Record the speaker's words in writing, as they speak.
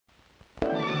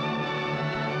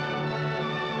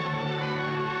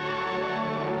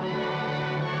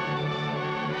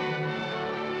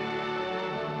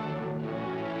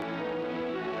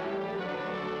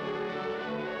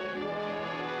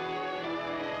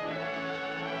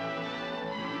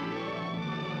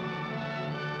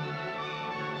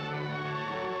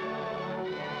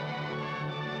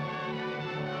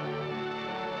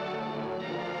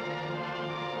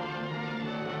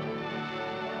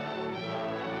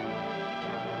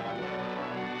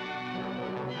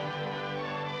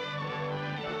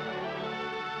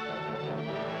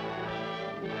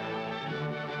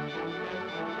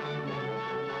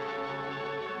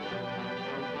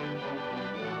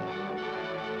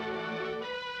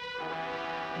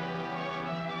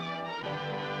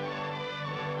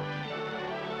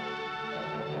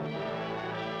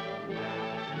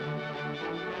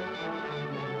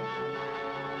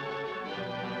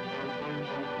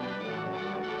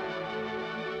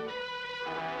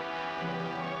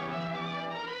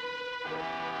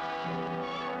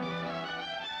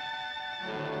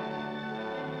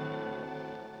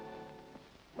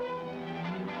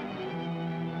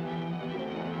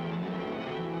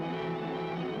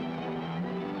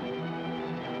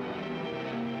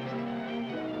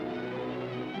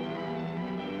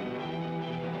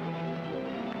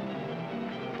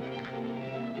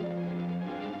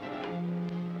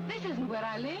where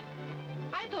I live.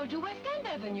 I told you West End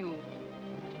Avenue.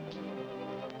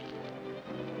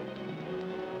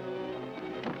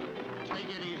 Take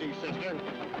it easy, sister.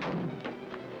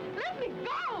 Let me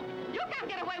go! You can't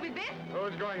get away with this.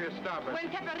 Who's going to stop it? When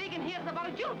Captain Regan hears about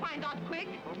it, you'll find out quick.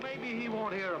 Well, maybe he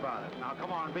won't hear about it. Now,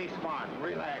 come on, be smart and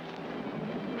relax.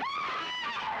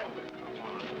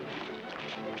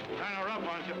 Kind of rough,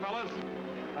 aren't you, fellas?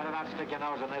 Better not stick your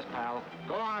nose in this, pal.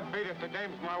 Go on, beat it. The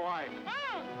dame's my wife.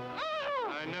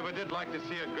 I never did like to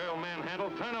see a girl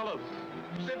manhandled. Turn her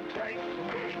loose. Sit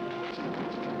tight.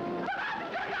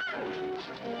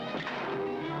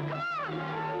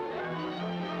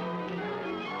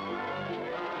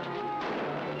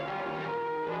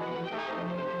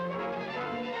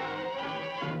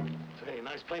 Say,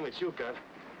 nice playmates you've got.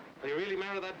 Are you really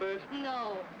married to that bird?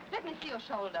 No. Let me see your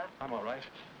shoulder. I'm all right.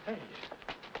 Hey,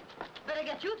 Better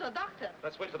get you to a doctor.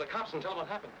 let's wait for the cops and tell them what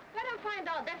happened. Let them find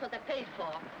out that's what they're paid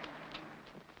for.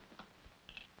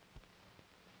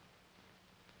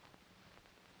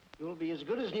 You'll be as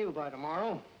good as new by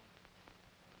tomorrow.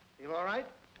 Feel all right?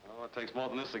 Oh, it takes more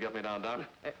than this to get me down, Doc.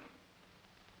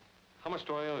 How much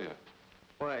do I owe you?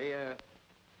 Why,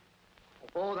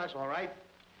 oh, that's all right.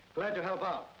 Glad to help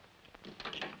out.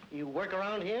 You work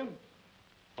around here?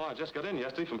 Oh, I just got in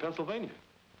yesterday from Pennsylvania.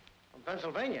 From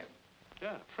Pennsylvania?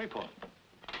 Yeah, Freeport.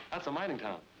 That's a mining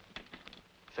town.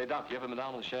 Say, Doc, you ever been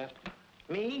down on the shaft?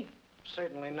 Me?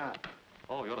 Certainly not.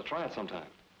 Oh, you ought to try it sometime.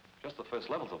 Just the first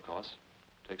levels, of course.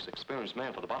 Takes an experienced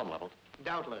man for the bottom level.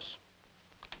 Doubtless.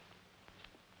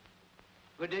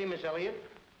 Good day, Miss Elliott.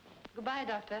 Goodbye,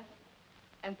 Doctor.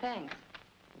 And thanks.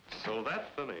 So that's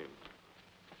the name.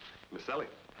 Miss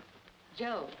Elliott.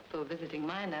 Joe, for visiting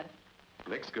miner.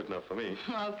 Nick's good enough for me.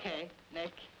 Okay,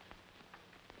 Nick.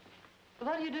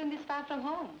 What are you doing this far from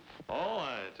home? Oh,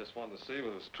 I just wanted to see if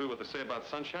it was true what they say about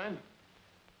sunshine.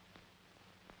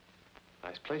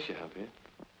 Nice place you have here.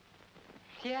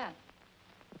 Yeah.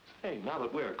 Hey, now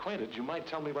that we're acquainted, you might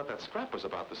tell me what that scrap was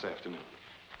about this afternoon.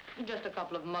 Just a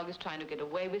couple of mugs trying to get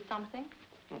away with something.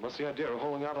 Well, what's the idea of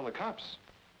holding out on the cops?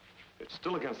 It's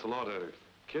still against the law to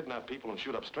kidnap people and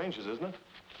shoot up strangers, isn't it?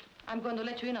 I'm going to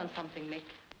let you in on something, Nick.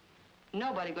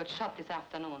 Nobody got shot this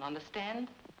afternoon, understand?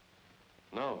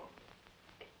 No.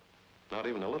 Not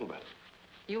even a little bit.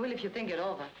 You will if you think it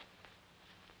over.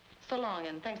 So long,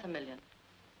 and thanks a million.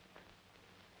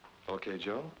 Okay,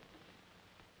 Joe.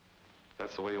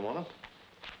 That's the way you want it?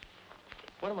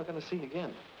 When am I going to see you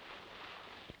again?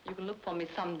 You can look for me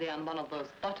someday on one of those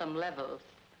bottom levels.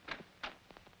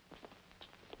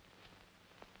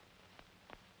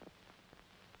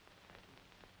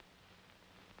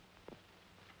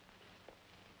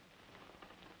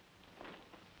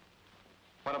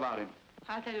 What about him?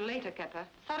 I'll tell you later, Kepper.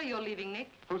 Sorry you're leaving, Nick.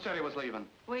 Who said he was leaving?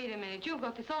 Wait a minute. You've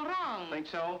got this all wrong. Think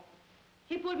so?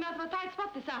 He pulled me out of a tight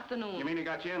spot this afternoon. You mean he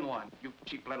got you in one? You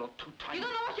cheap little two-timers. You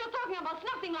don't know what you're talking about.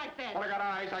 It's nothing like that. Well, I got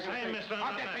eyes. I can Say, see. mister,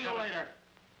 I'll get to you later.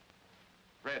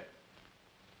 Red.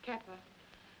 Kepper,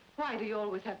 why do you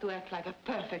always have to act like a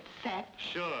perfect sap?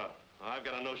 Sure. I've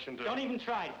got a notion to... Don't even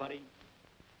try it, buddy.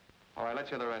 All right, let's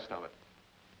hear the rest of it.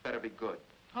 Better be good.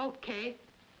 Okay.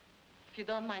 If you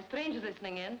don't mind strangers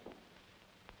listening in.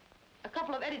 A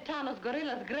couple of Eddie Tano's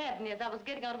gorillas grabbed me as I was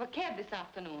getting out of a cab this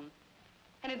afternoon.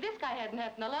 And if this guy hadn't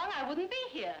happened along, I wouldn't be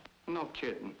here. No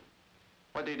kidding.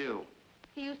 What'd they do?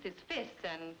 He used his fists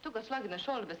and took a slug in the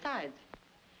shoulder besides.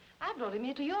 I brought him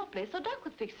here to your place so Doc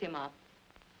could fix him up.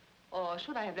 Or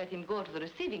should I have let him go to the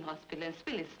receiving hospital and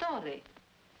spill his story?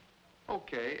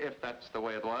 Okay, if that's the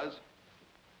way it was.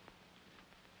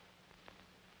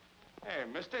 Hey,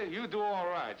 mister, you do all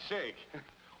right. Shake.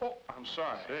 Oh, I'm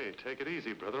sorry. Hey, take it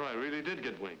easy, brother. I really did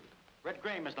get winged. Red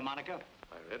Gray, Mr. Monica.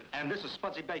 I read. And this is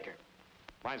Spudsy Baker.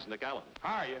 Mine's Nick Allen.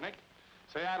 How are you, Nick?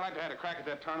 Say, I'd like to have a crack at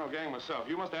that Tarno gang myself.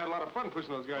 You must have had a lot of fun pushing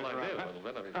those guys Well, I around. did a huh?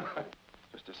 little bit. I mean,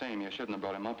 Just the same, you shouldn't have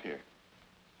brought him up here.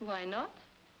 Why not?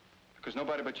 Because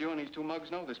nobody but you and these two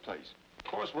mugs know this place. Of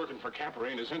course, working for Capper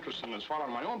ain't as interesting as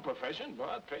following my own profession, but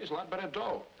it pays a lot better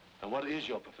dough. and what is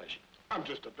your profession? I'm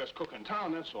just the best cook in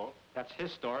town, that's all. That's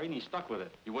his story, and he stuck with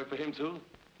it. You work for him, too?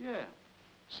 Yeah.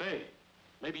 Say,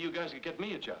 maybe you guys could get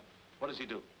me a job. What does he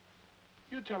do?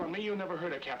 You telling me you never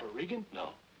heard of Capper Regan? No.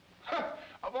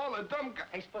 Of all the dumb guys.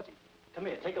 Hey, Spudsy, come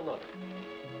here, take a look.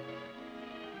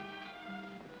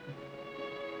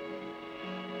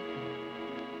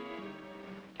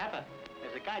 Kappa,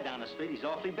 there's a guy down the street. He's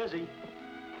awfully busy.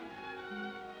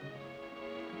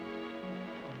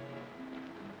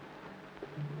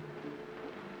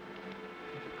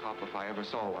 A cop if I ever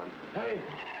saw one. Hey,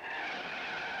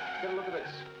 get a look at this.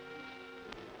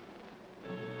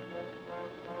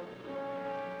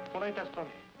 Well, ain't that funny?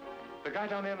 The guy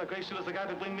down there in the gray suit is the guy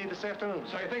that blamed me this afternoon.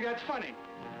 So you think that's funny?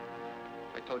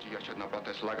 I told you shouldn't have brought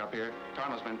this lug up here.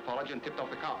 Tarno's men followed you and tipped off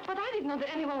the cops. But I didn't know that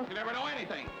anyone... You never know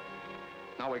anything.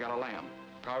 Now we got a lamb.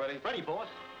 Car ready? Ready, boss.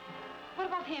 What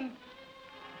about him?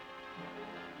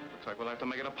 Looks like we'll have to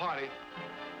make it a party.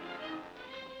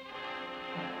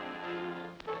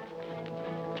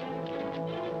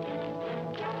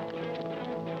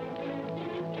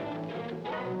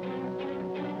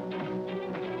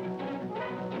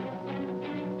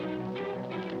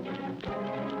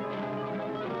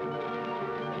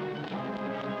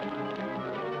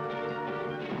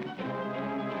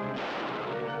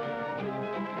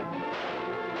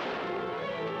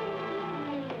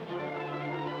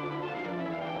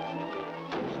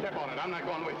 Step on it. I'm not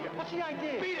going with you. What's the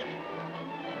idea? Beat it!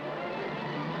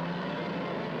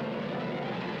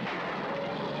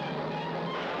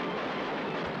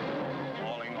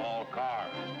 Calling all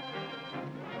cars.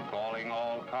 Calling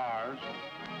all cars.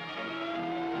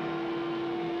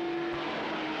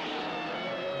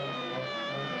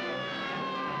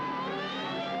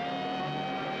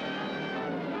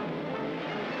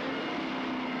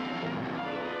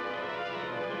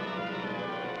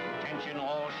 Attention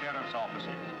all sheriff's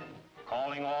officers.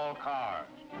 Calling all cars.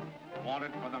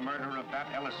 Wanted for the murder of that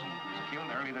Ellison, who was killed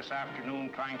early this afternoon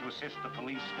trying to assist the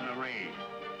police in a raid.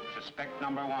 Suspect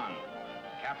number 1,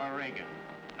 Kappa Reagan.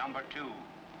 Number 2,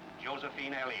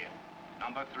 Josephine Elliott.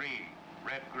 Number 3,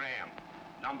 Red Graham.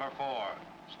 Number 4,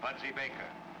 Spudsy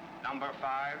Baker. Number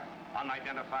 5,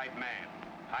 unidentified man.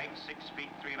 Height 6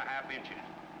 feet 3.5 inches.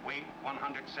 Weight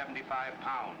 175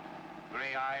 pounds.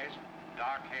 Gray eyes,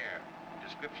 dark hair.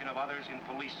 Description of others in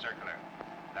police circular.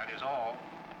 That is all.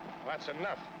 That's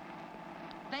enough.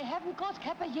 They haven't caught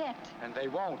Kappa yet. And they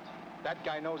won't. That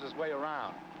guy knows his way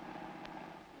around.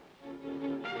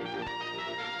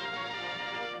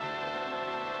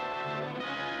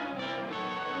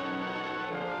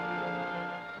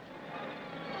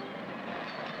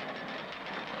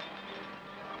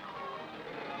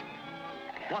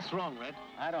 What's wrong, Red?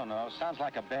 I don't know. Sounds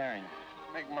like a bearing.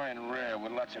 Make mine rare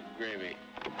with lots of gravy.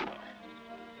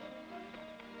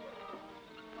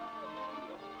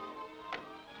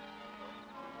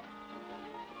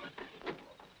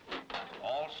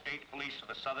 All state police of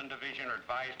the Southern Division are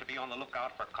advised to be on the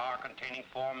lookout for car containing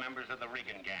 4 members of the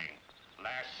Reagan gang.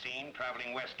 Last seen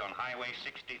traveling west on Highway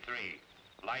 63.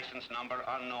 License number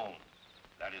unknown.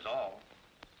 That is all.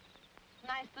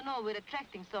 Nice to know we're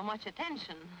attracting so much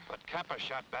attention. But Kappa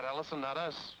shot Bat Ellison, not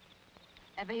us.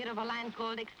 Ever hear of a line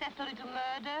called accessory to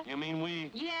murder? You mean we?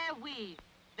 Yeah, we.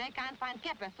 They can't find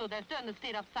Kappa, so they'll turn the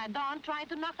state upside down trying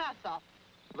to knock us off.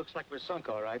 Looks like we're sunk,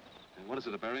 all right. And what is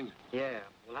it, a bearing? Yeah,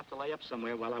 we'll have to lay up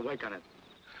somewhere while I work on it.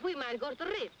 We might go to the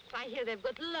Ritz. I hear they've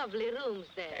got lovely rooms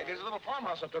there. Hey, there's a little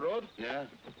farmhouse up the road. Yeah?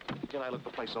 Can I look the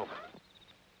place over?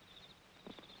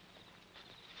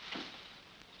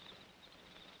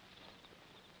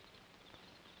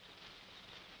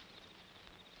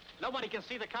 Nobody can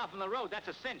see the car from the road. That's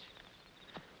a cinch.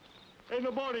 In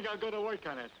the morning, I'll go to work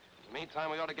on it.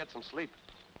 Meantime, we ought to get some sleep.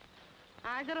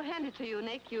 I gotta hand it to you,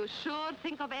 Nick. You sure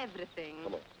think of everything.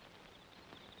 Come on.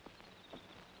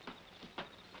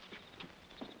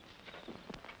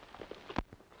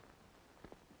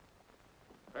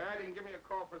 All right, you can give me a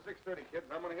call for 6:30, kids.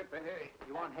 I'm gonna hit the hay.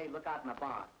 You want hay, look out in the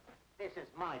barn. This is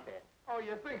my bed. Oh,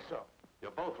 you think so?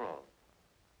 You're both wrong.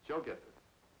 She'll get it.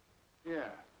 Yeah,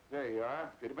 there you are.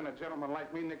 If you'd have been a gentleman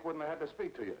like me, Nick wouldn't have had to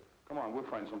speak to you. Come on, we'll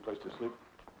find some place to sleep.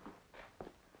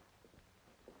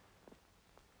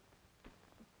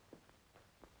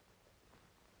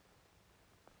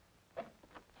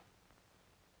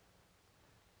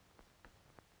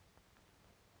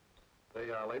 There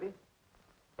you are, lady.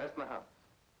 Best in the house.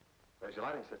 There's your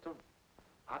lighting system.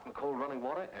 Hot and cold running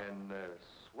water and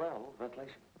swell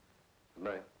ventilation. Good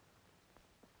night.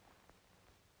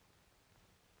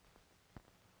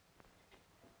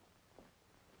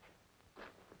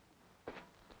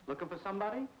 Looking for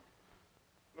somebody?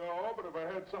 No, but if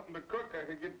I had something to cook, I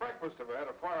could get breakfast if I had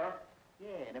a fire.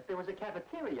 Yeah, and if there was a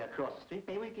cafeteria across the street,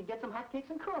 maybe we could get some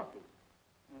hotcakes and coffee.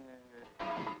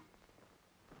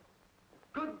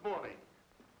 Good morning.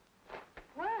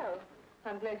 Well,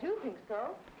 I'm glad you think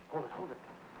so. Hold it, hold it.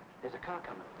 There's a car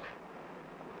coming.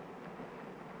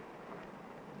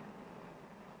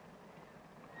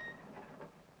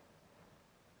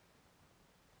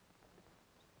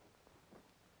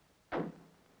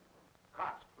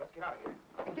 Cops, let's get out of here.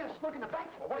 And get a smoke in the back.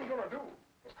 Well, what are you gonna do?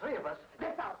 There's 3 of us.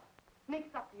 Let's out.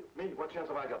 Nick's up to you. Me? What chance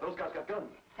have I got? Those guys got guns.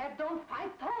 Don't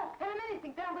fight, talk. Tell him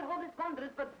anything. Tell him we'll hold his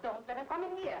thunders, but don't let him come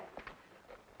in here.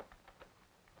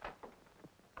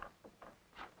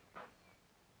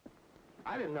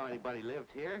 I didn't know anybody lived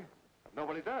here.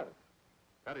 Nobody does.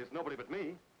 That is, nobody but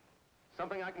me.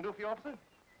 Something I can do for you, officer?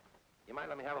 You might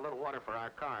let me have a little water for our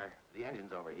car. The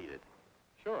engine's overheated.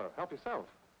 Sure, help yourself.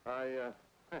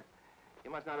 You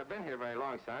must not have been here very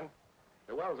long, son.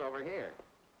 The well's over here.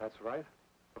 That's right.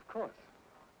 Of course.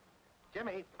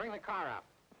 Jimmy, bring the car up.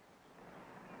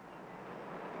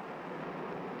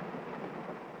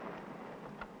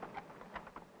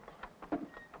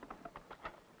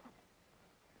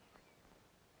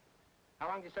 How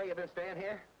long did you say you've been staying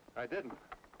here? I didn't.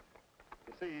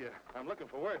 You see, I'm looking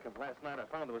for work, and last night I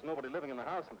found there was nobody living in the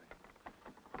house, and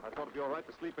I thought it'd be all right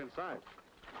to sleep inside.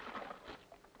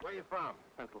 Where are you from?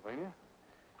 Pennsylvania.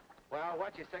 Well,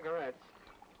 watch your cigarettes.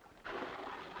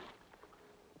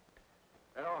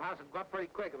 That old house would go up pretty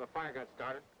quick if a fire got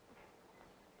started.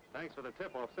 Thanks for the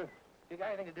tip, officer. If you got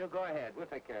anything to do, go ahead. We'll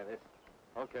take care of this.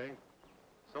 Okay.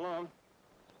 So long.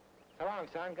 So long,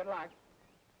 son. Good luck.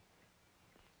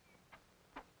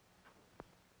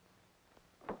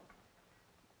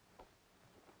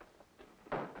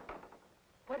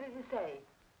 What did he say?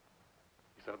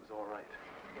 He said it was all right.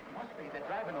 It must be. They're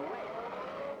driving away.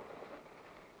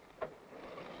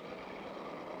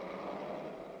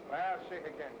 Well, shake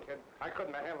again, kid. I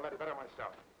couldn't have handled that better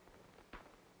myself.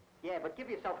 Yeah, but give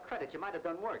yourself credit. You might have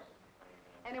done worse.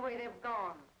 Anyway, they've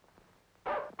gone.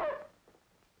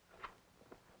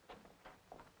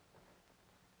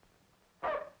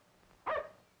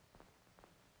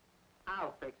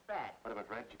 I'll fix that. Wait a minute,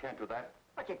 Red. You can't do that.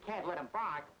 But you can't let him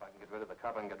bark. If I can get rid of the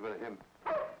cop, I can get rid of him.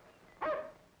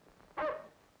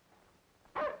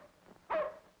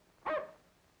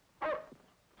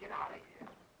 Get out of here.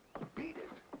 Beat it.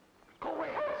 Go away,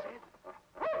 I said.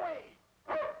 Go away.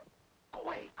 Go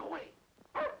away, go away.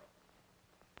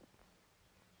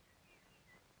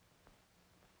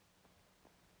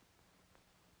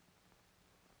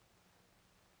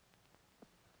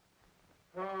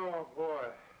 Oh, boy.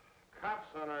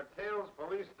 Cops on our tails,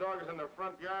 police dogs in the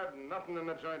front yard, and nothing in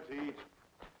the joint to eat.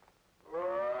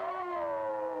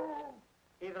 Oh!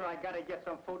 Either I gotta get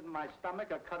some food in my stomach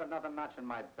or cut another notch in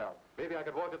my belt. Maybe I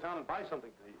could walk to town and buy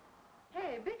something to eat.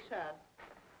 Hey, Big Shot,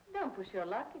 don't push your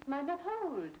luck. It might not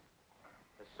hold.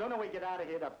 The sooner we get out of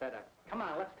here, the better. Come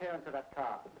on, let's tear into that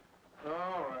car.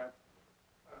 All right.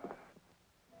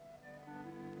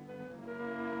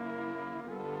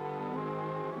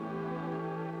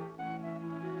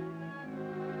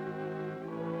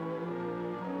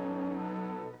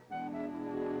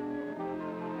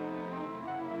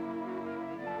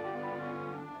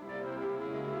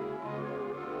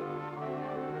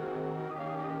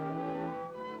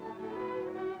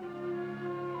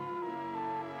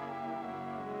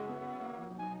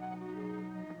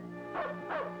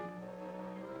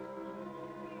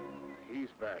 He's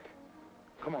back.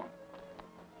 Come on.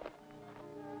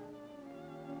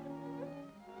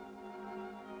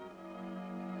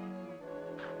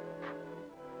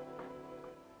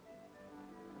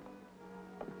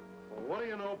 Well, what do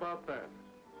you know about that?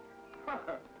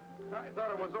 I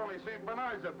thought it was only St.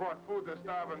 Bernard's that brought food to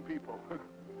starving people.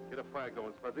 Get a fire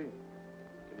going, Spuddy.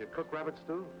 Can you cook rabbit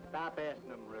stew? Stop asking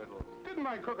them riddles. Didn't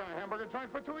I cook on a hamburger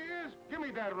joint for 2 years? Give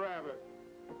me that rabbit.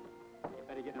 You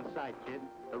better get inside, kid.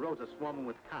 The roads are swarming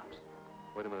with cops.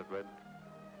 Wait a minute, Red.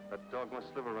 That dog must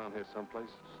live around here someplace.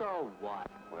 So what?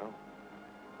 Well,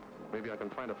 maybe I can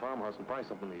find a farmhouse and buy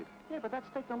something to eat. Yeah, but that's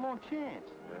taking a long chance.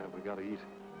 Yeah, we gotta eat.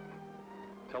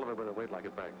 Tell everybody to wait till I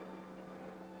get back.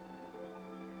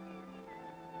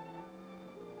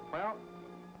 Well,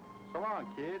 so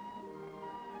long, kid.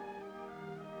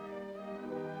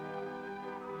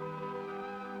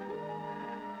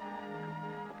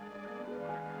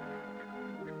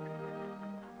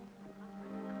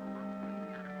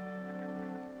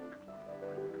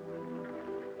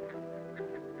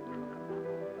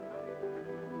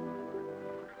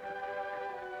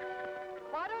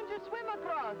 Why don't you swim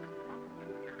across?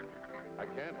 I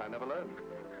can't. I never learned.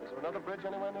 Is there another bridge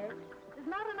anywhere near? There's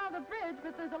not another bridge,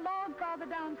 but there's a log farther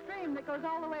downstream that goes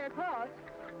all the way across.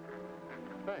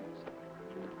 Thanks.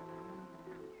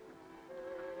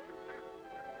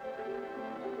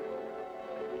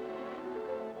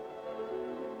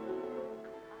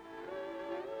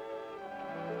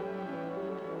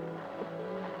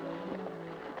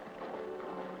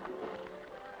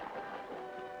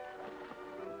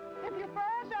 If you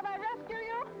fall, shall I rescue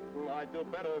you? Well, I'd do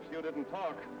better if you didn't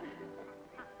talk.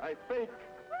 I think.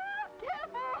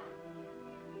 Careful!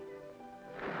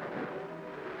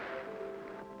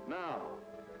 Now,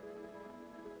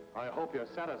 I hope you're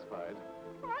satisfied.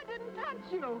 I didn't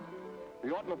touch you.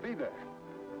 You oughtn't to be there.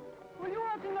 Well, you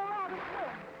ought to know how to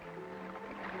swim.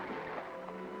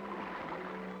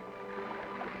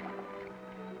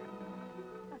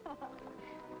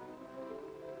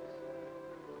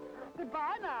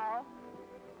 Goodbye now.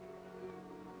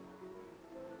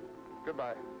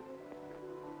 Goodbye.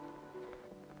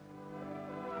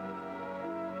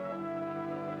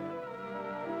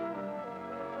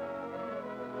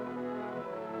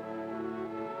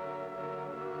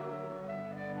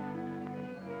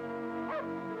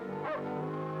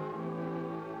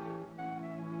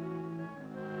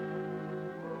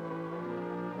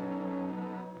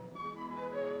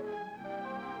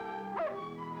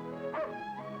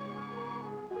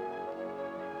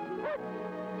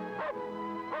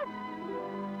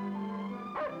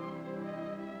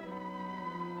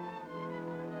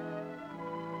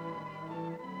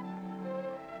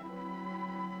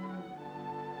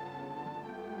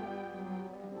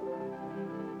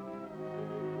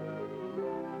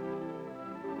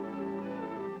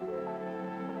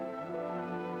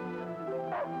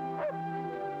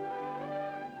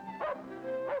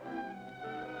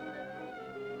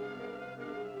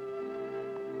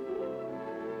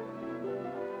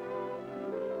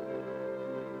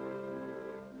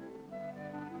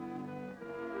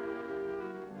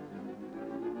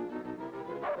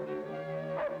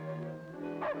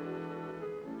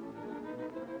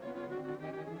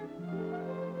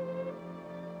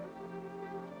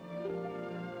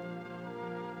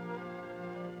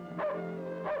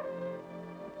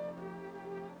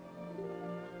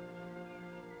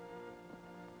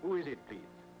 Who is it, please?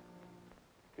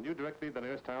 Can you direct me to the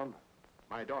nearest town?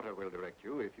 My daughter will direct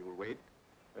you if you'll wait.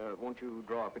 Won't you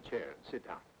draw up a chair and sit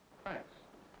down? Thanks.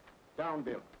 Down,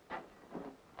 Bill.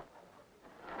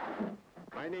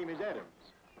 My name is Adams.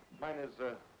 Mine's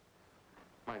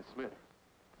Smith.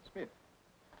 Smith.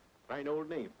 Fine old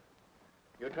name.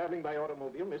 You're traveling by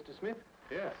automobile, Mr. Smith?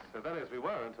 Yes, that is, we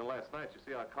were until last night. You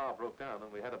see, our car broke down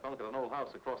and we had to bunk at an old house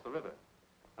across the river.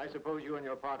 I suppose you and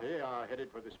your party are headed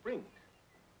for the Springs.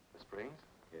 The Springs?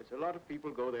 Yes, a lot of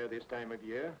people go there this time of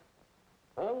year.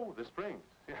 Oh, the Springs,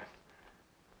 yes.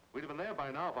 We'd have been there by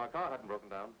now if our car hadn't broken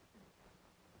down.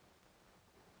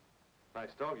 Nice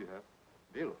dog you have.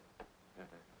 Bill.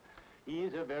 He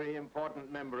is a very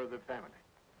important member of the family.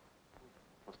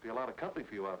 Must be a lot of company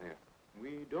for you out here.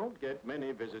 We don't get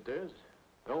many visitors,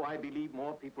 though I believe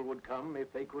more people would come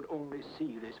if they could only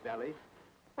see this valley.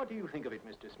 What do you think of it,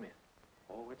 Mr. Smith?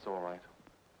 Oh, it's all right.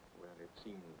 Well, it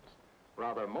seems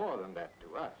rather more than that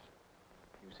to us.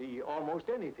 You see, almost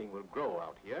anything will grow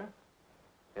out here.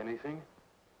 Anything?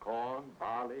 Corn,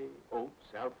 barley,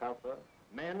 oats, alfalfa.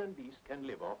 Man and beast can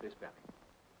live off this valley.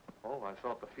 Oh, I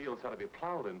thought the fields had to be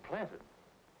plowed and planted.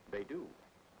 They do.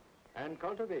 And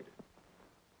cultivated.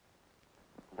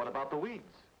 What about the weeds?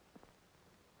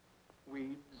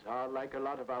 Weeds are like a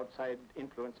lot of outside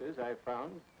influences I've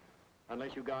found.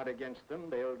 Unless you guard against them,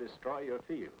 they'll destroy your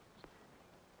fields.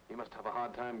 You must have a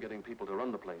hard time getting people to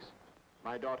run the place.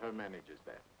 My daughter manages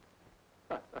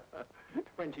that.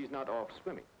 When she's not off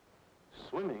swimming.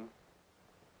 Swimming?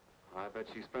 I bet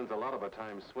she spends a lot of her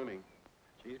time swimming.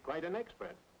 She's quite an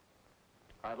expert.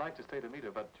 I'd like to stay to meet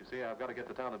her, but you see, I've got to get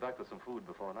to town and back for some food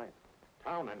before night.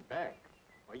 Town and back?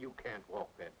 Well, you can't walk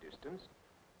that distance.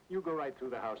 You go right through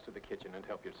the house to the kitchen and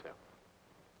help yourself.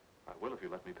 I will if you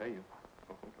let me pay you.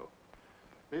 Oh, no.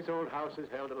 This old house has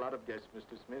held a lot of guests,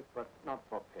 Mr. Smith, but not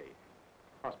for pay.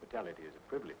 Hospitality is a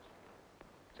privilege.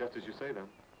 Just as you say, then.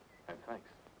 And thanks.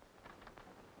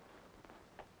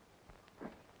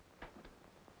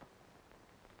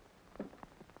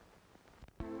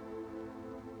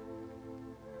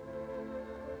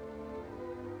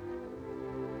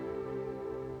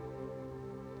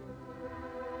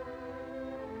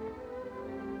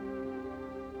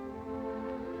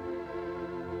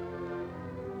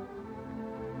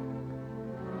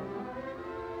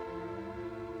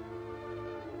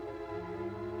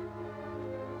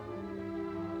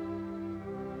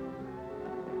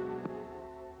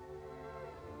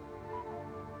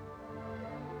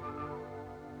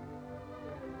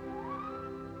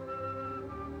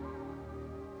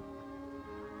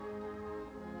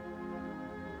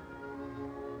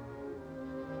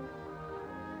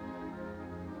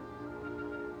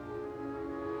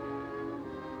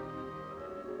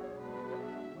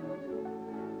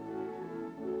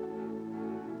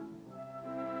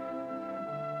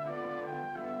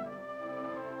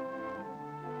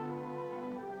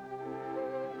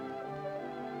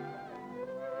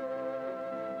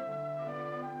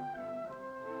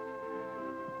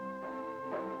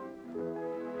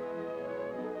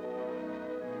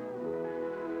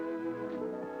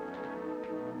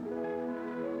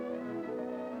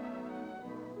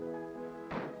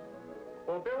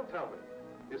 Well, Bill, tell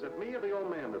me, is it me or the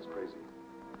old man that's crazy?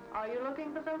 Are you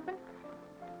looking for something?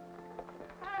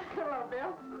 Hello,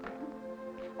 Bill.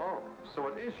 Oh, so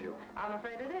it is you. I'm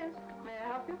afraid it is. May I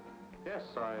help you? Yes,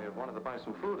 I wanted to buy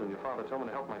some food, and your father told me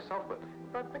to help myself, but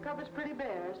But the cupboard's pretty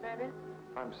bare, is that it?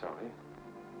 I'm sorry.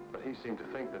 But he seemed to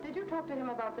think that... Did you talk to him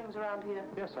about things around here?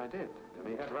 Yes, I did. And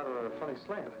he had rather a funny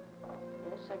slant.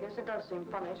 Yes, I guess it does seem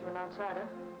funny to an outsider.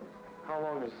 How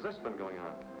long has this been going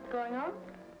on? Going on?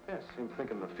 Yes, seemed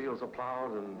thinking the fields are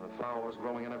plowed and the flowers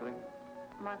growing and everything.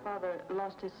 My father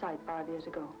lost his sight 5 years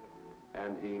ago.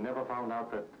 And he never found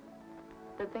out that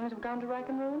That things have gone to rack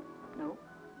and ruin? No.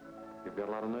 you've got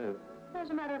a lot of nerve. As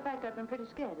a matter of fact, I've been pretty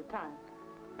scared at times.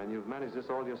 And you've managed this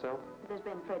all yourself? There's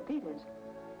been Fred Peters.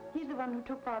 He's the one who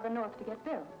took Father north to get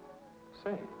Bill.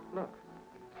 Say, look.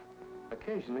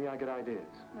 Occasionally I get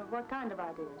ideas. Now, what kind of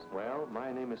ideas? Well,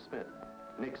 my name is Smith.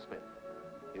 Nick Smith.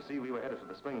 You see, we were headed for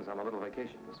the Springs on a little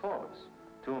vacation. There's 4 of us.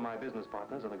 2 of my business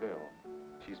partners and a girl.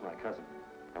 She's my cousin.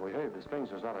 And we heard the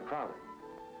Springs was rather crowded.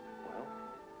 Well,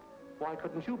 why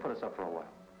couldn't you put us up for a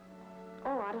while?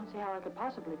 Oh, I don't see how I could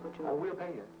possibly put you Oh, up. we'll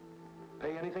pay you.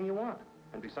 Pay anything you want.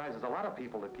 And besides, there's a lot of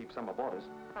people that keep summer boarders.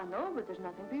 I know, but there's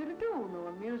nothing for you to do. No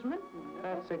amusement.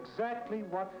 That's exactly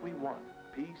what we want.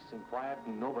 Peace and quiet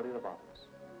and nobody to bother us.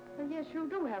 Well, yes, you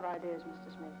do have ideas,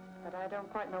 Mr. Smith. But I don't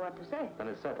quite know what to say. Then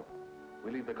it's settled.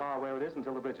 We leave the car where it is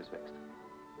until the bridge is fixed.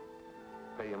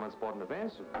 Pay your month's board in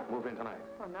advance and move in tonight.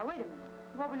 Well, now, wait a minute.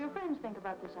 What will your friends think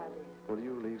about this idea? Will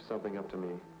you leave something up to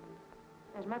me?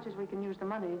 As much as we can use the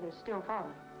money, there's still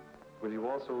Father. Will you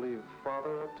also leave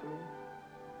Father up to me?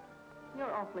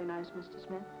 You're awfully nice, Mr.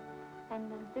 Smith.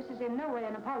 And this is in no way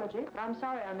an apology, but I'm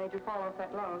sorry I made you fall off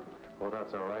that log. Oh,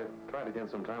 that's all right. Try it again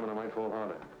sometime and I might fall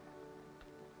harder.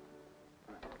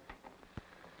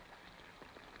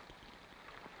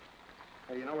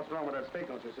 Hey, you know what's wrong with that steak,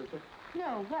 don't you, sister?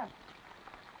 No, what?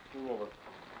 Move over.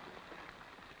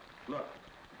 Look,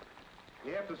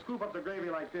 you have to scoop up the gravy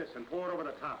like this and pour it over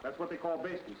the top. That's what they call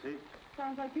basting, see?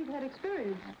 Sounds like you've had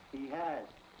experience. He has,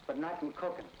 but not in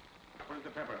cooking. Where's the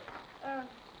pepper?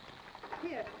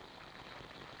 Here.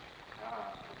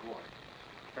 Ah, boy.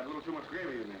 Got a little too much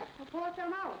gravy in there. Well, pour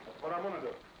some out. That's what I'm gonna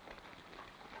do.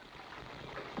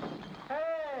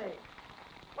 Hey!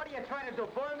 What are you trying to do,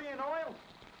 boil me in oil?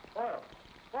 Oil.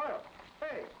 Oil.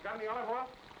 Hey, got any olive oil?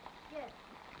 Yes.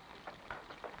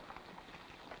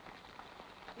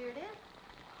 Here it is.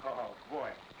 Oh, boy.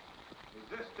 Is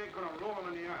this steak gonna roll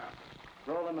him in the air?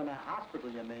 Roll him in a hospital,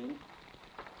 you mean?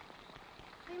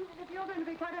 Seems as if you're going to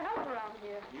be quite a help around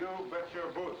here. You bet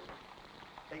your boots.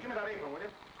 Hey, give me that apron, will you?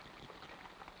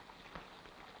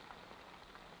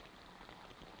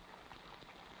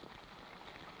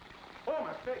 Oh,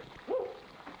 my steak. Woo!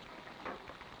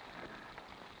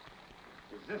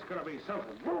 Is this gonna be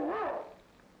something? Woo, woo!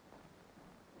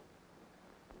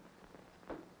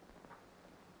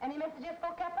 Any messages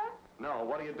for Kepper? No,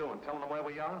 what are you doing? Telling them where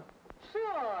we are?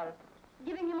 Sure.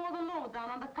 Giving him all the lowdown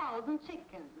on the cows and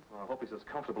chickens. Well, I hope he's as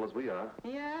comfortable as we are.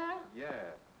 Yeah? Yeah.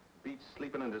 Beats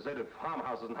sleeping in deserted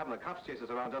farmhouses and having the cops chase us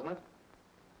around, doesn't it?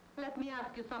 Let me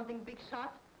ask you something, Big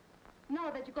Shot. Now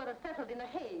that you got us settled in a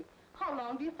hay, how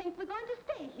long do you think we're going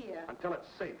to stay here? Until it's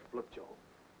safe. Look, Joe.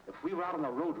 If we were out on the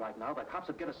road right now, the cops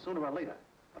would get us sooner or later.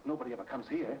 But nobody ever comes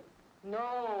here.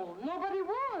 No, nobody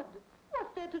would.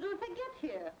 What's there to do if they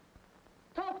get here?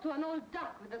 Talk to an old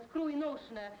duck with a screwy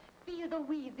notioner, feel the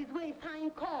weeds his waist high in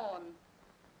corn.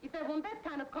 If they want that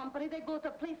kind of company, they go to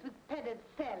a place with padded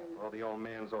cells. Well, the old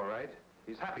man's all right.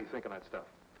 He's happy thinking that stuff.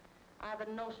 I have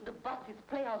a notion to bust his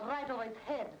playhouse right over his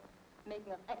head,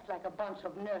 making us act like a bunch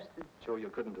of nurses. Joe, you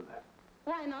couldn't do that.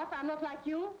 Why not? I'm not like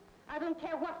you. I don't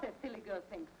care what that silly girl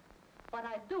thinks. But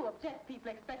I do object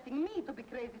people expecting me to be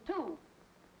crazy, too.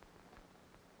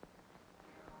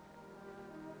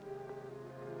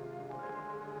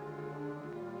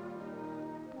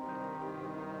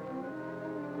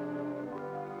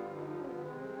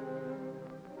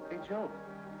 Hey, Joe.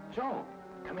 Joe,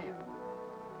 come here.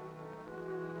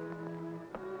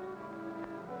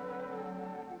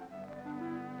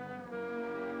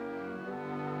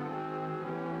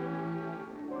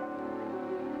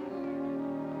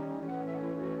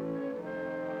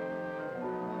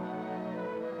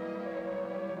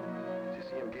 Did you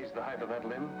see him gauge the height of that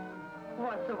limb?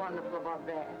 What's so wonderful about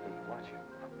that? Hey, watch him.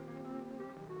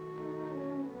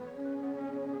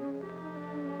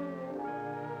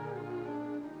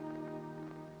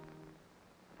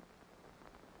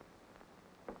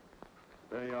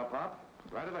 There you are, Pop.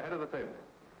 Right at the head of the table.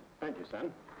 Thank you,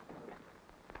 son.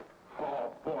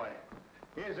 Oh, boy.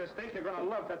 Here's a steak you're gonna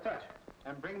love to touch.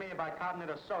 And bring me a bicarbonate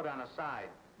of soda on the side.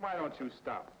 Why don't you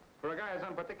stop? For a guy as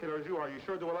unparticular as you are, you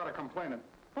sure do a lot of complaining.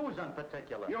 Who's in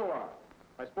particular? You are.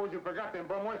 I suppose you forgot them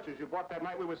bum oysters you bought that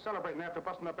night we was celebrating after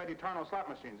busting up Eddie Tarno's slot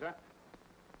machines, huh?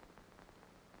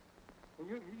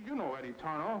 You know Eddie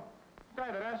Tarno. The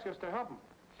guy that asked us to help him.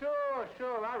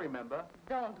 Sure, I remember.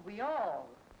 Don't we all?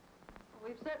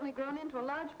 We've certainly grown into a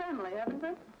large family, haven't we?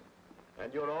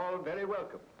 And you're all very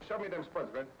welcome. Show me them spuds,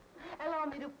 Ben. Allow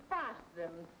me to pass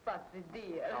them, Spotty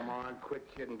dear. Come on, quit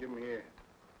kidding. Give 'em here.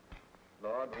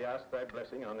 Lord, we ask thy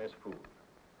blessing on this food,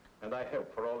 and thy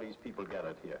help for all these people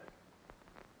gathered here.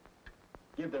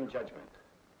 Give them judgment.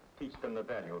 Teach them the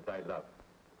value of thy love.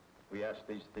 We ask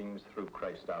these things through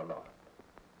Christ our Lord.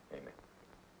 Amen.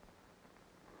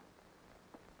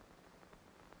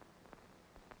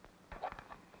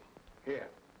 Here.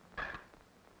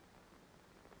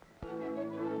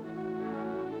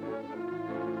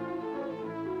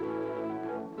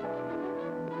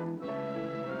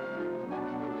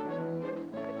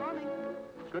 Good morning.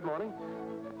 Good morning.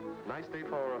 Nice day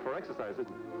for exercise, isn't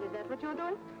it? Is that what you're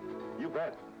doing? You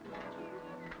bet.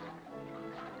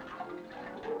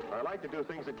 I like to do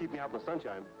things that keep me out in the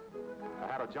sunshine. I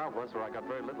had a job once where I got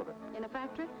very little of it. In a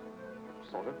factory?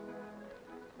 Sort of.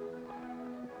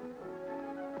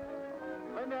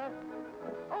 Linda?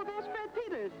 Oh, there's Fred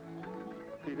Peters.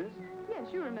 Peters?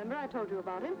 Yes, you remember. I told you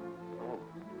about him. Oh.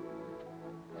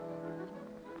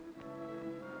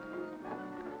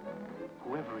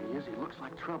 Whoever he is, he looks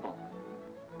like trouble.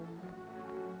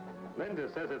 Linda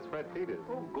says it's Fred Peters.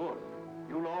 Oh, good.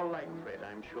 You'll all like Fred,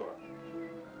 I'm sure.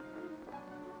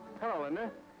 Hello, Linda.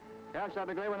 Yeah, I shot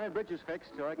the glare when that bridge is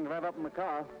fixed so I can drive up in the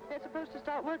car. They're supposed to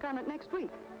start work on it next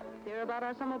week. Hear about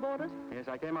our summer boarders? Yes,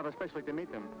 I came out especially to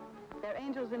meet them. They're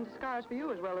angels in disguise for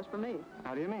you as well as for me.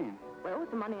 How do you mean? Well, with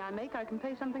the money I make, I can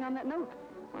pay something on that note.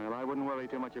 Well, I wouldn't worry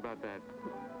too much about that.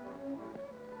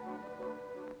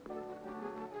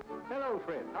 Hello,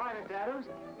 Fred. Hi, Mr. Adams.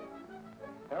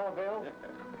 Hello, Bill.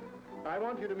 I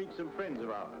want you to meet some friends of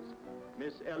ours.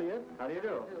 Miss Elliott. How do you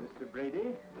do? Mr.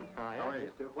 Brady. Hi. How are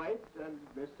you? Mr. White and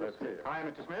Mr. Let's see. Smith. Hi,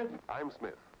 Mr. Smith. I'm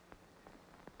Smith.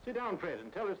 Sit down, Fred,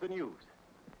 and tell us the news.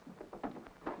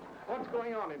 What's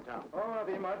going on in town? Oh,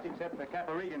 nothing much except the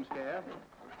Capparegan scare.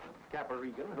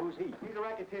 Capparegan? Who's he? He's a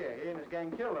racketeer. He and his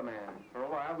gang killed a man. For a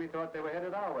while, we thought they were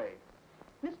headed our way.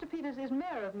 Mr. Peters is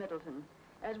mayor of Middleton,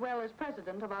 as well as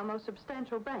president of our most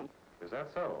substantial bank. Is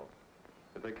that so?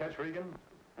 Did they catch Regan?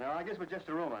 No, I guess it was just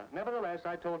a rumor. Nevertheless,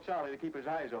 I told Charlie to keep his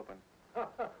eyes open.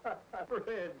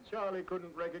 Fred, Charlie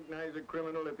couldn't recognize a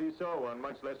criminal if he saw one,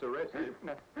 much less arrest him.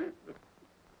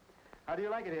 How do you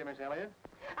like it here, Miss Elliott?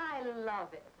 I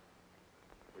love it.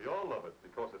 We all love it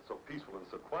because it's so peaceful and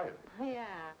so quiet. Yeah.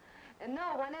 And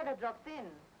no one ever drops in.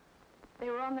 They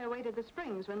were on their way to the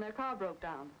Springs when their car broke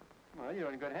down. Well,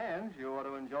 you're in good hands. You ought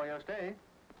to enjoy your stay.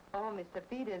 Oh, Mr.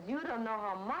 Peters, you don't know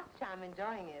how much I'm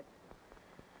enjoying it.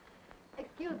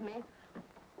 Excuse me.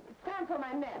 It's time for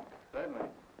my mess. Certainly.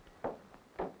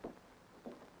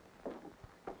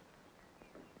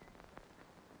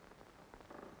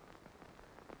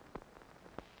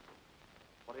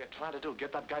 What are you trying to do?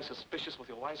 Get that guy suspicious with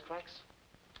your wisecracks?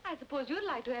 I suppose you'd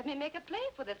like to have me make a play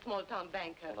for that small-town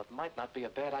banker. Well, it might not be a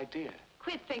bad idea.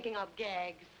 Quit thinking of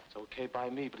gags. It's okay by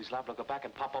me, but he's liable to go back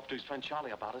and pop up to his friend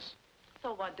Charlie about us.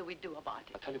 So what do we do about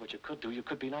it? I'll tell you what you could do. You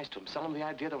could be nice to him. Sell him the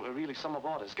idea that we're really summer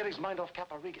boarders. Get his mind off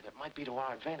Capparegan. It might be to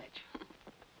our advantage.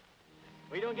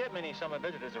 We don't get many summer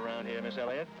visitors around here, Miss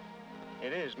Elliott.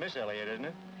 It is Miss Elliott, isn't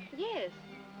it? Yes.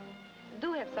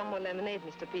 Do have some more lemonade,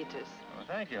 Mr. Peters. Oh,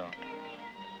 thank you.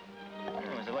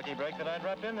 It was a lucky break that I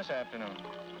dropped in this afternoon.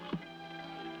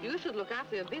 You should look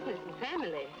after your business and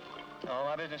family. Oh,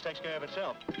 my business takes care of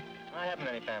itself. I haven't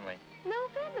any family. No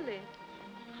family.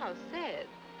 How sad.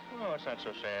 Oh, it's not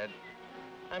so sad.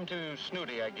 I'm too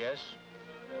snooty, I guess.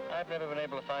 I've never been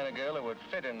able to find a girl who would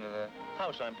fit into the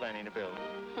house I'm planning to build.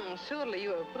 Surely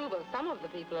you approve of some of the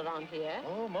people around here.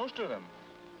 Oh, most of them.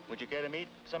 Would you care to meet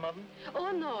some of them?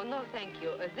 Oh, no, thank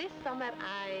you. This summer,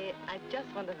 I just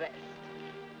want to rest.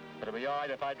 But it'd be all right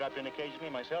if I dropped in occasionally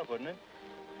myself, wouldn't it?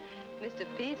 Mr.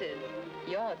 Peters,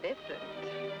 you're different.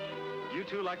 You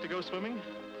two like to go swimming?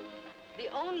 The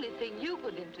only thing you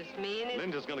could interest me in is...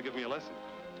 Linda's going to give me a lesson.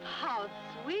 How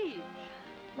sweet.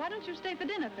 Why don't you stay for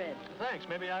dinner, Fred? Thanks,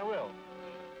 maybe I will.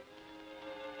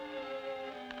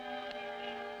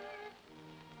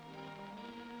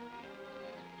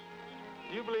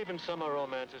 Do you believe in summer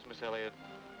romances, Miss Elliott?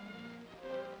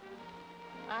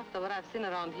 After what I've seen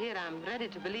around here, I'm ready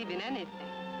to believe in anything.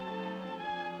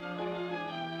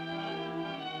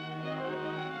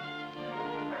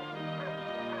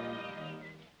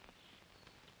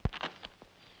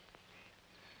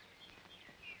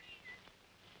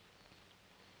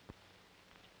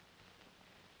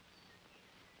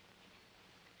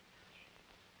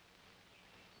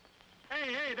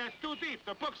 Hey, that's too deep.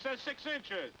 The book says 6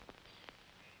 inches.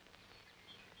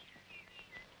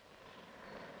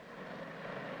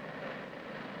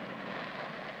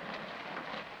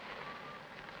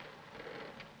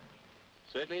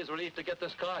 Certainly is a relief to get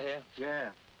this car here. Yeah.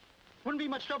 Wouldn't be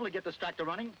much trouble to get this tractor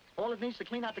running. All it needs to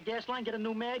clean out the gas line, get a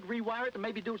new mag, rewire it, and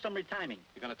maybe do some retiming.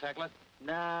 You gonna tackle it?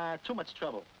 Nah, too much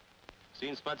trouble.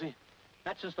 Seen Spudsy?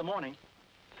 Not since the morning.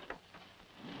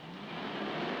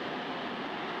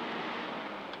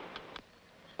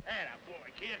 Atta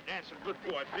boy, kid. That's a good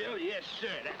boy, Bill. Yes, sir.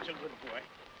 That's a good boy.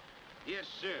 Yes,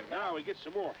 sir. Now we get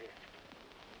some more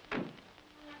here.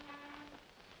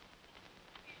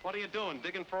 What are you doing,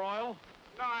 digging for oil?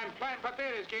 No, I'm planting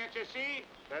potatoes, can't you see?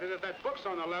 That is, if that book's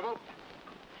on the level.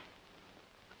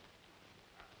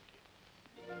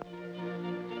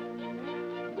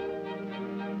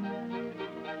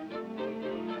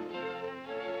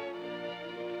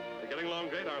 They're getting along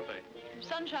great, aren't they?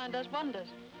 Sunshine does wonders.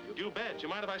 You bet. Do you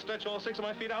mind if I stretch all 6 of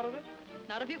my feet out of it?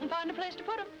 Not if you can find a place to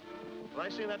put them. Have I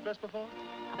seen that dress before?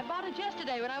 I bought it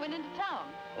yesterday when I went into town.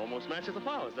 Almost matches the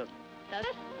flowers, doesn't it? Does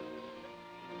it?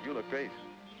 You look great.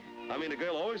 I mean, a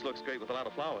girl always looks great with a lot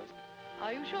of flowers.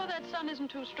 Are you sure that sun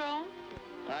isn't too strong?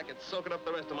 I could soak it up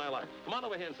the rest of my life. Come on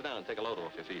over here and sit down and take a load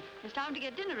off your feet. It's time to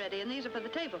get dinner ready, and these are for the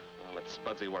table. Well, let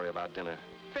Spudsy worry about dinner.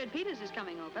 Fred Peters is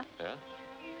coming over. Yeah?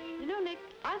 You know, Nick,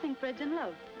 I think Fred's in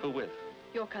love. Who with?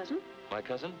 Your cousin? My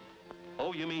cousin?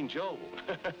 Oh, you mean Joe.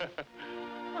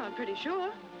 Well, I'm pretty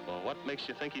sure. Well, what makes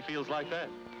you think he feels like that?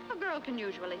 A girl can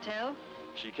usually tell.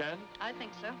 She can? I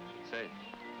think so. Say,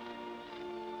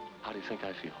 how do you think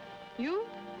I feel? You?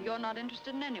 You're not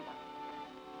interested in anyone.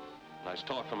 Nice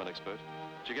talk from an expert.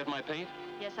 Did you get my paint?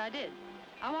 Yes, I did.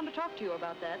 I want to talk to you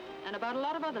about that, and about a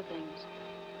lot of other things.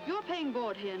 You're paying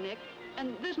board here, Nick,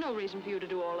 and there's no reason for you to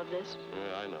do all of this.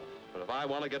 Yeah, I know. But if I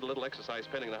want to get a little exercise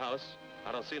painting the house,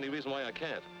 I don't see any reason why I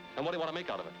can't. And what do you want to make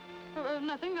out of it?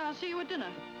 Nothing. I'll see you at dinner.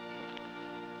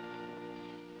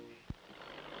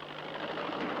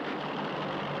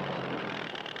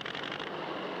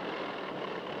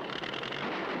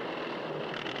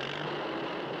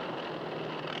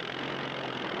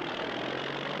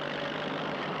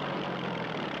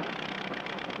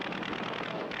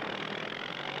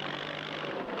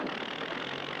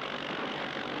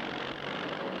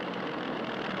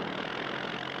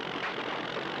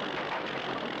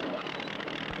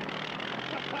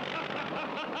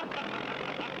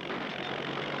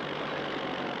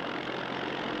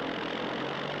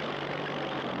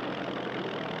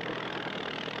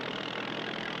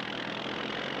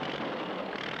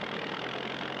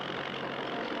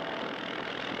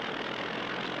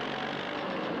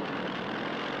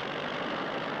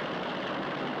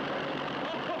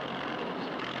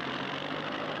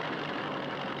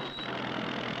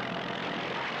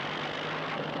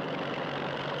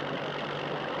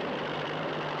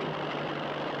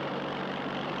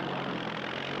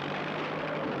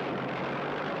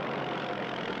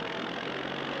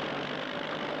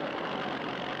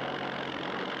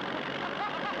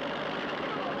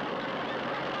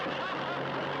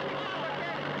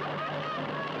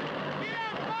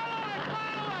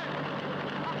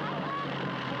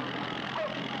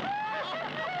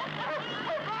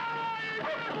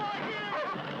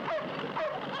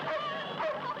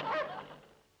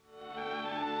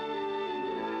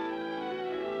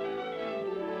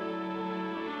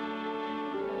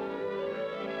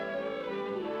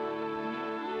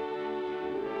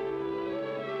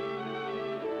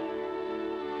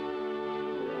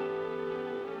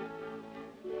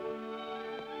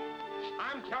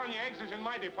 I'm telling you, eggs is in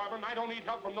my department. I don't need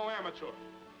help from no amateur.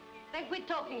 Then quit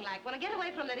talking like. When I get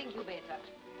away from that incubator.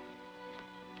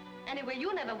 Anyway,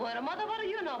 you never were a mother. What do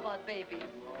you know about babies?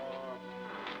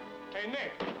 Hey,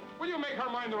 Nick, will you make her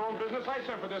mind her own business? I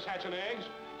sent for this hatching eggs.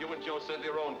 You and Joe settle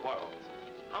your own quarrels.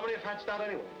 How many have hatched out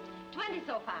anyway? 20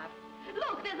 so far.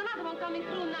 Look, there's another one coming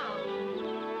through now.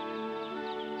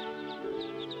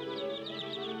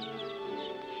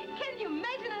 Can you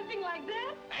imagine anything like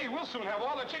that? Hey, we'll soon have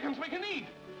all the chickens we can eat.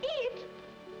 Eat?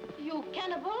 You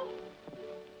cannibal?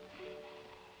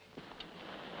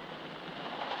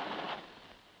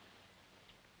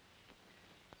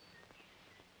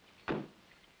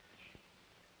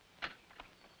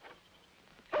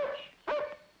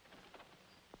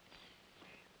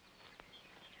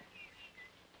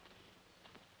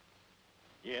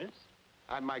 Yes?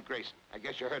 I'm Mike Grayson. I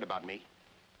guess you heard about me.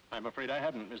 I'm afraid I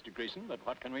haven't, Mr. Grayson, but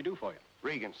what can we do for you?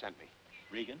 Regan sent me.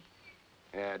 Regan?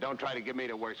 Don't try to give me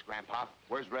the worst, Grandpa.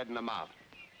 Where's red in the mouth?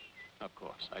 Of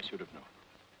course, I should have known.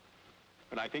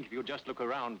 But I think if you just look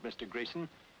around, Mr. Grayson,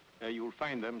 you'll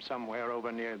find them somewhere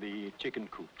over near the chicken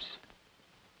coops.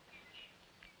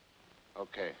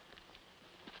 Okay.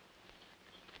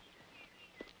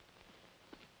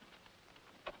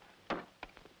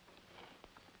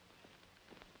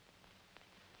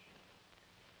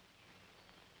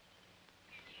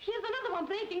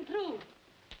 breaking through.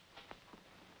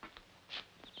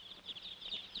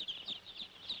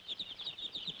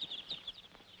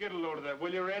 Get a load of that,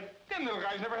 will you, Red? Them little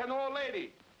guys never had no old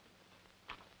lady.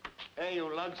 Hey,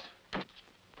 you lugs.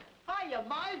 Hiya,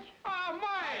 Mike. Oh,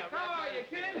 Mike! How are you,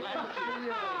 kid? Glad to see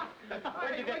you.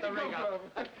 Where'd you get the rig up?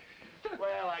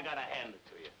 Well, I gotta hand it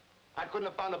to you. I couldn't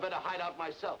have found a better hideout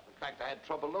myself. In fact, I had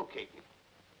trouble locating it.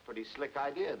 Pretty slick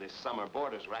idea, this summer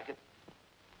boarders racket.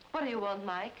 What do you want,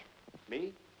 Mike?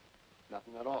 Me?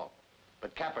 Nothing at all.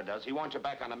 But Capper does. He wants you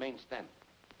back on the main stem.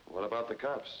 What about the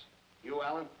cops? You,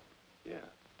 Alan? Yeah.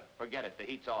 Forget it. The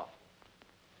heat's off.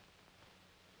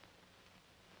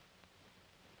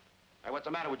 Hey, what's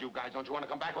the matter with you guys? Don't you want to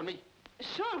come back with me?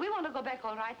 Sure, we want to go back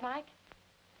all right, Mike.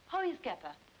 How is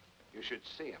Capper? You should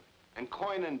see him. And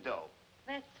coin and dough.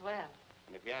 That's swell.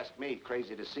 And if you ask me,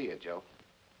 crazy to see you, Joe.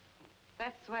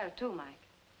 That's swell, too, Mike.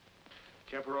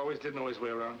 Kemper always did know his way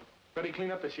around. Better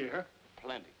clean up this year, huh?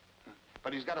 Plenty.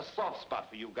 But he's got a soft spot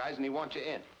for you guys, and he wants you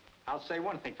in. I'll say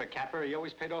one thing for Capper. He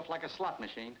always paid off like a slot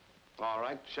machine. All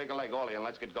right, shake a leg, all of you, and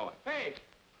let's get going. Hey,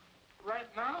 right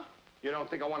now? You don't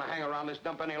think I want to hang around this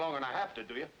dump any longer than I have to,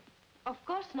 do you? Of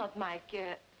course not, Mike.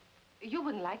 You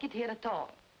wouldn't like it here at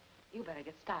all. You better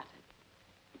get started.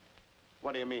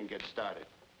 What do you mean, get started?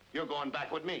 You're going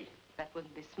back with me. That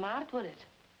wouldn't be smart, would it?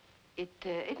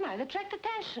 It might attract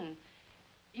attention.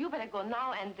 You better go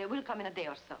now, and we'll come in a day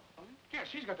or so. Yeah,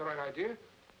 she's got the right idea.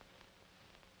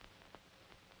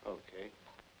 Okay.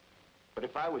 But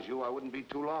if I was you, I wouldn't be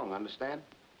too long, understand?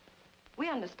 We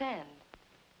understand.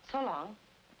 So long.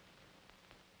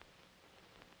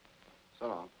 So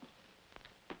long.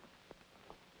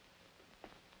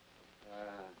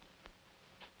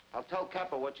 I'll tell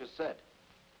Capper what you said.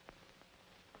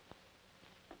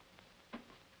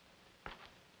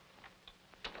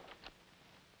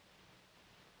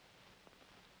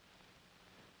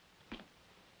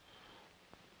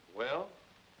 Well,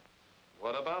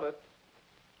 what about it?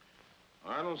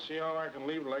 I don't see how I can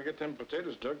leave till I get them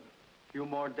potatoes dug. A few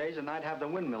more days and I'd have the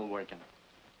windmill working.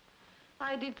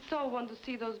 I did so want to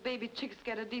see those baby chicks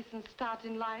get a decent start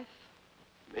in life.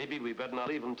 Maybe we better not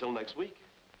leave until next week.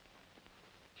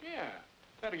 Yeah,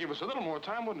 that'd give us a little more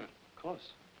time, wouldn't it? Of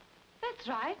course. That's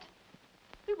right.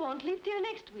 We won't leave till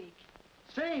next week.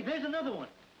 Say, there's another one.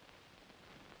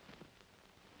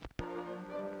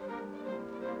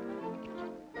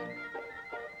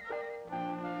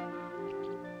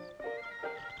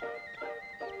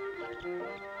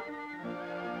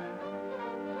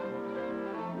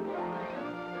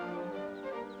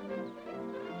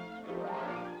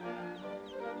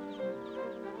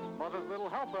 Mother's little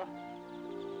helper.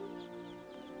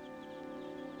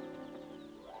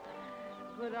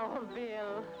 Good old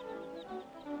Bill.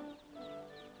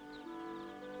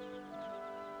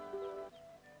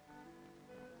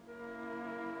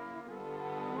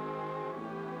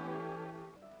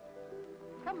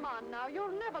 Come on now, you'll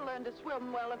never learn to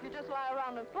swim well if you just lie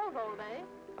around and float all day.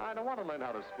 I don't want to learn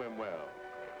how to swim well.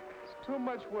 It's too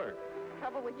much work.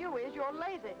 Trouble with you is you're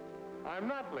lazy. I'm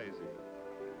not lazy.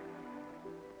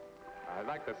 I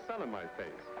like the sun in my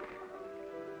face.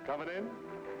 Coming in?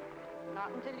 Not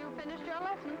until you've finished your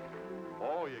lesson.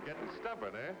 Oh, you're getting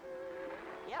stubborn, eh?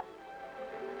 Yep.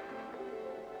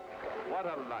 What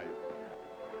a life.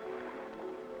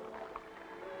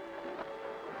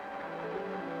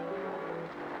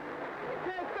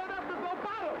 Can't set up to go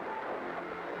bottom.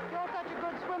 If you're such a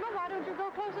good swimmer, why don't you go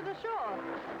closer to shore?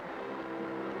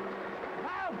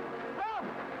 Help! Help!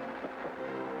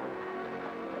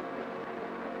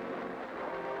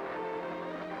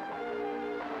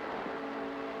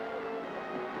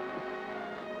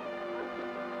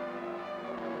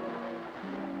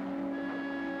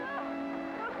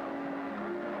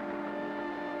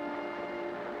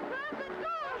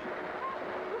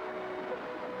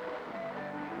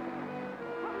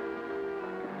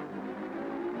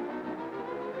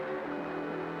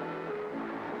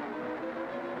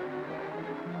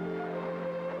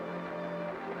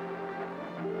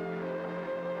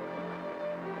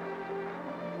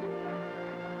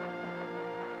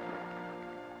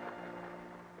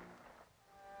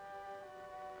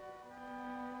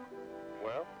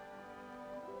 Well,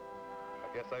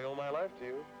 I guess I owe my life to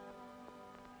you.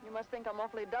 You must think I'm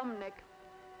awfully dumb, Nick.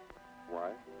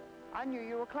 Why? I knew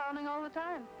you were clowning all the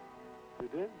time. You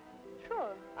did?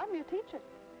 Sure, I'm your teacher.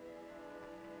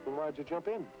 Then why'd you jump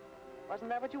in? Wasn't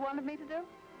that what you wanted me to do?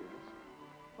 Yes.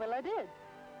 Well, I did.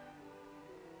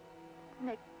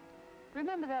 Nick,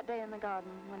 remember that day in the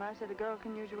garden when I said a girl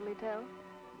can usually tell?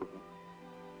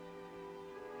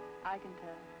 I can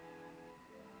tell.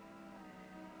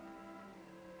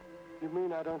 You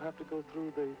mean I don't have to go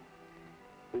through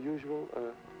the The usual,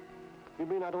 you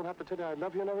mean I don't have to tell you I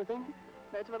love you and everything?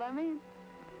 That's what I mean.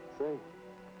 Say,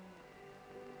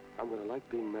 I'm gonna like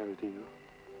being married to you.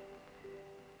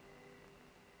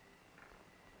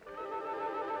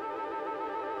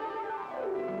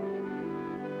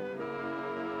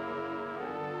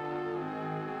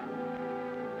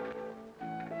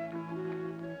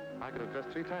 I could have dressed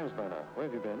 3 times by now. Where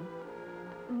have you been?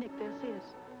 Nick, they'll see us.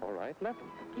 All right, left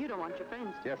them. You don't want your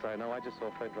friends to. Yes, I know. I just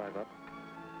saw Fred drive up.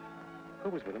 Who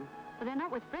was with him? But they're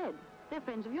not with Fred. They're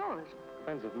friends of yours.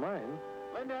 Friends of mine.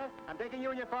 Linda, I'm taking you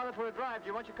and your father for a drive. Do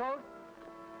you want your coat?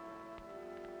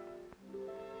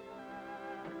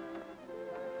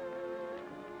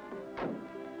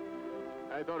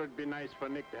 I thought it'd be nice for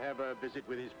Nick to have a visit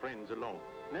with his friends alone.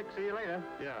 Nick, see you later.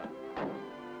 Yeah.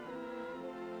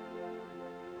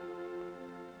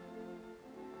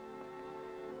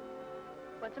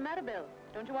 What's the matter, Bill?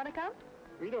 Don't you want to come?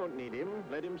 We don't need him.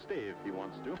 Let him stay if he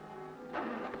wants to.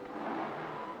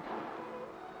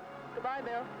 Goodbye,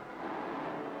 Bill.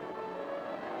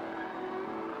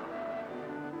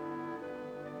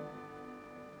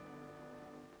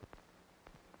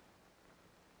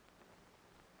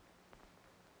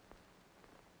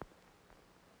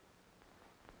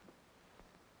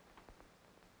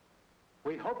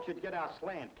 We hoped you'd get our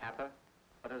slant, Capper.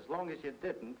 But as long as you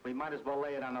didn't, we might as well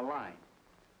lay it on the line.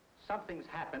 Something's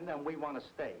happened, and we want to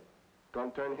stay.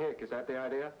 Don't turn hick, is that the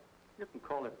idea? You can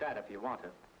call it that if you want to.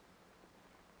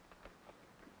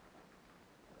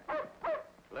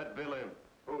 Let Bill in.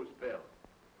 Who's Bill?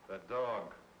 The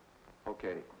dog.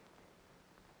 Okay.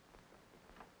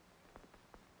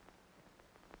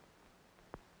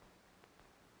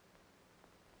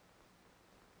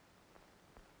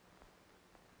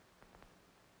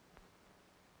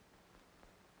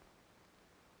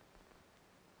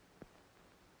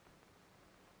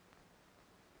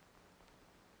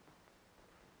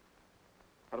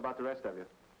 What about the rest of you?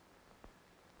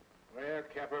 Well,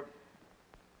 Capper,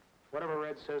 whatever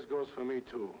Red says goes for me,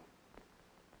 too.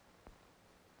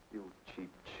 You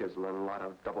cheap, chiseling lot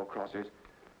of double-crossers.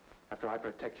 After I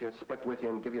protect you, split with you,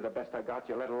 and give you the best I got,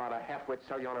 you let a lot of half-wits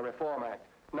sell you on a reform act.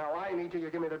 Now I need you, you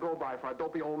give me the go-by for a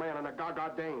dopey old man and a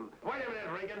gaga dame. Wait a minute,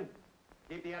 Regan.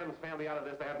 Keep the Adams family out of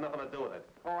this. They have nothing to do with it.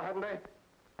 Oh, haven't they?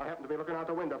 I happened to be looking out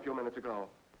the window a few minutes ago.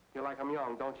 You like 'em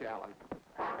young, don't you, Alan?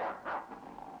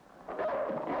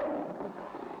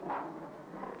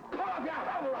 Come on, you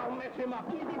howler, I'll mess him up.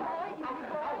 Easy, boy. Easy,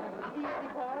 boy. Easy,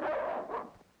 boy.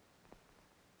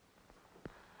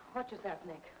 Watch yourself,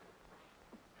 Nick.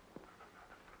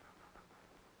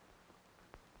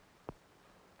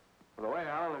 By the way,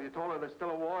 Alan, have you told her there's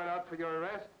still a warrant out for your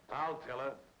arrest? I'll tell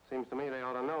her. Seems to me they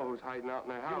ought to know who's hiding out in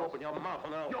their house. You open your mouth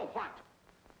and I'll... You what?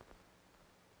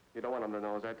 You don't want them to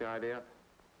know, is that the idea?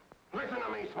 Listen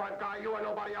to me, smart guy. You and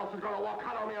nobody else is going to walk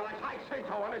out on me unless I say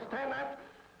so. Understand that?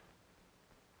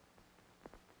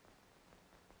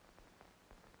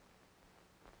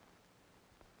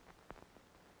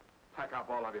 Pack up,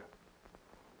 all of you.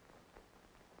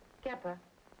 Capper,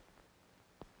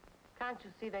 can't you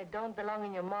see they don't belong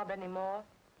in your mob anymore?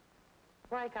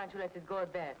 Why can't you let it go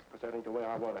at that? Because that ain't the way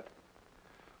I want it.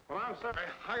 Well, I'm sorry.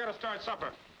 I gotta start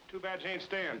supper. Too bad you ain't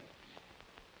staying.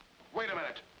 Wait a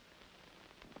minute.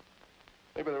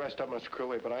 Maybe the rest of them are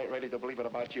screwy, but I ain't ready to believe it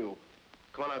about you.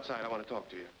 Come on outside. I want to talk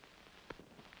to you.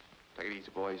 Take it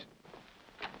easy, boys.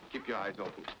 Keep your eyes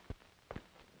open.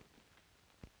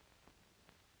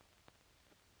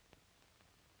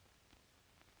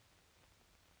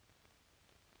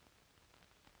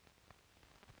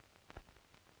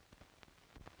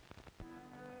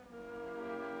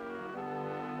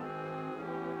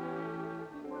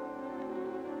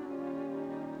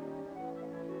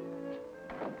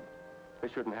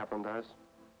 This shouldn't happen to us.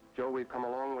 Joe, we've come a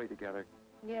long way together.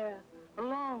 Yeah, a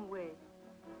long way.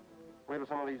 Wait till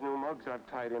some of these new mugs I've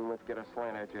tied in with get a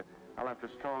slant at you. I'll have to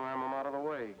strong-arm them out of the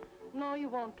way. No, you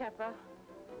won't, Capper.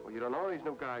 Well, you don't know these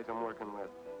new guys I'm working with.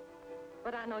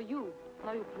 But I know you.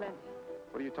 Know you plenty.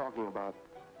 What are you talking about?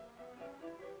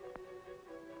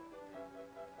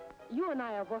 You and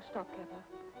I are washed up, Capper.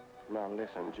 Now,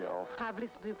 listen, Joe. I've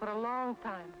listened to you for a long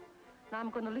time. Now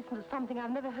I'm going to listen to something I've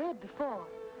never heard before.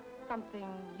 Something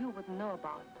you wouldn't know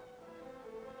about.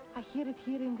 I hear it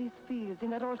here in these fields, in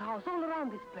that old house, all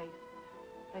around this place.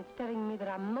 And it's telling me that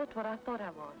I'm not what I thought I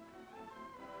was.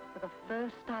 For the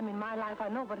first time in my life, I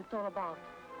know what it's all about.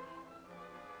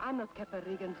 I'm not Capper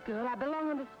Regan's girl. I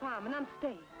belong on this farm, and I'm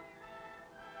staying.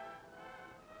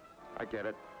 I get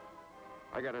it.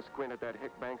 I got to squint at that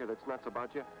hick banker that's nuts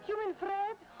about you. You mean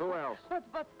Fred? Who else?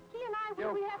 But he and I,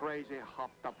 You we have... crazy,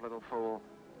 hopped-up little fool.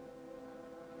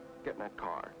 Get in that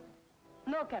car.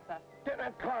 No, Capper. Get in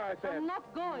that car, I said. I'm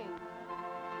not going.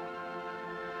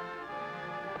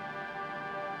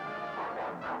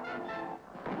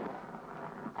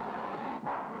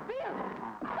 Bill!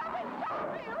 Something, stop,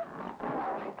 Bill!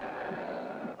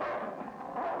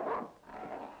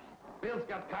 Bill's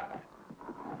got caught.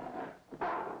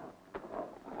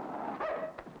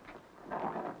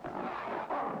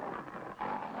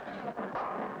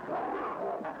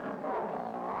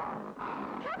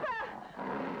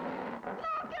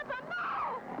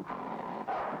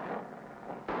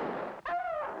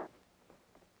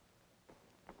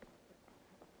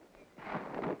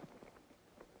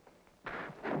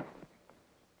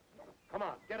 Come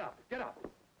on, get up, get up.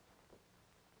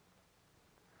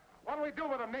 What do we do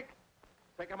with him, Nick?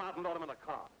 Take him out and load him in the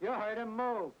car. You heard him.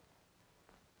 Move.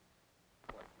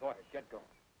 Go ahead, get going.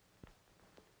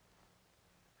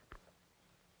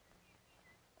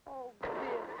 Oh, Bill.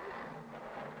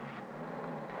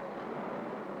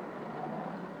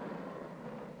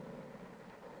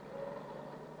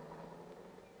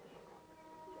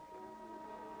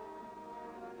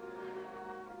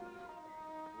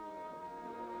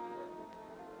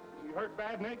 You hurt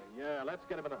bad, Nick? Yeah, let's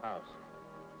get him in the house.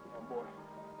 Come on, boy.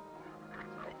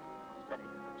 Steady,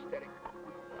 steady.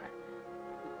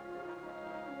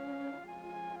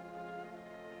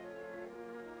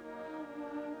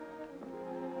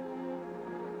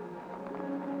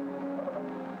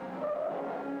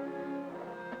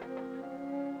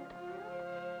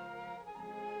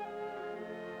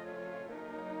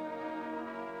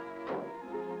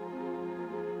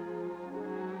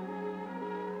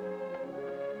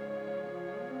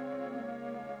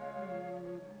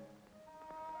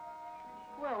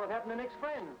 Well, what happened to Nick's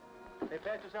friends? They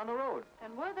passed us on the road.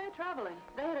 And were they traveling?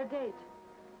 They had a date.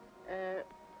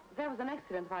 There was an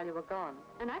accident while you were gone.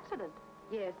 An accident?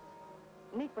 Yes.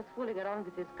 Nick was fooling around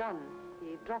with his gun.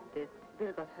 He dropped it.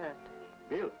 Bill got hurt.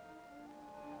 Bill?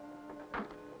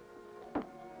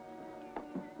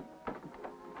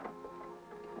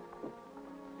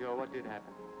 Joe, what did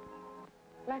happen?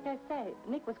 Like I say,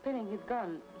 Nick was cleaning his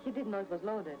gun. He didn't know it was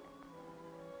loaded.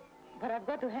 But I've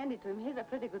got to hand it to him. He's a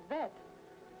pretty good vet.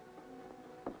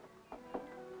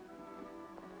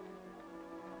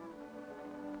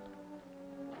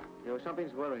 Joe,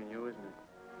 something's worrying you, isn't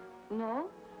it? No?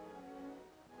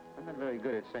 I'm not very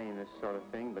good at saying this sort of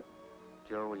thing, but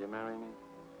Joe, will you marry me?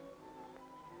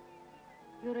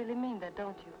 You really mean that,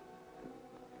 don't you?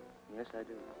 Yes, I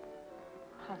do.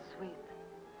 How sweet.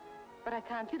 But I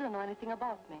can't. You don't know anything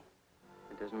about me.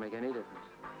 It doesn't make any difference.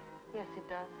 Yes, it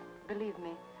does. Believe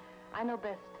me. I know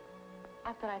best.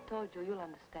 After I told you, you'll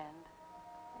understand.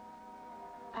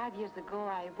 5 years ago,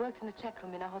 I worked in a check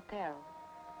room in a hotel.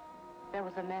 There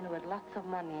was a man who had lots of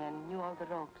money and knew all the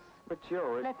ropes. But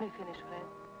Joe, Let me finish, Fred.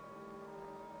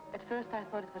 At first, I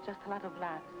thought it was just a lot of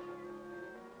laughs.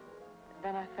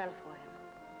 Then I fell for him.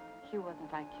 He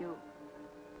wasn't like you.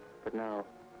 But now,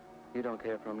 you don't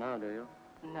care for him now, do you?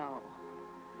 No.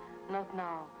 Not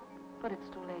now. But it's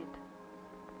too late.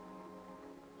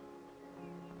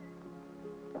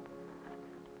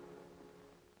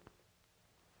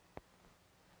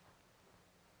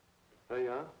 There you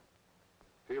are.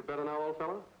 Feel better now, old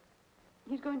fellow?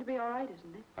 He's going to be all right,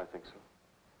 isn't he? I think so.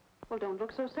 Well, don't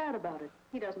look so sad about it.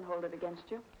 He doesn't hold it against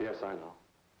you. Yes, I know.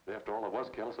 After all, it was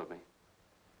careless of me.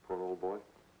 Poor old boy.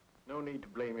 No need to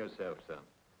blame yourself, son.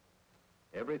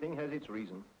 Everything has its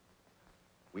reason.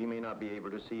 We may not be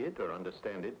able to see it or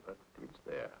understand it, but it's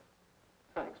there.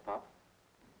 Thanks, Pop.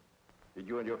 Did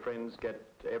you and your friends get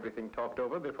everything talked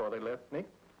over before they left, Nick?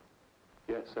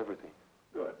 Yes, everything.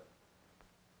 Good.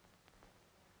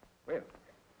 Well,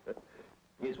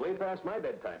 it's way past my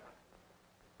bedtime.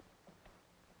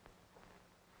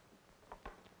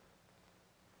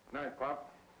 Night,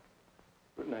 Pop.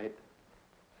 Good night.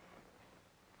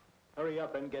 Hurry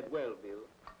up and get well, Bill.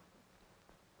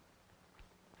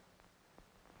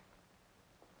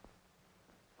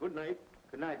 Good night.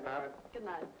 Good night, Pop. Good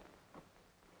night.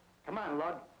 Come on,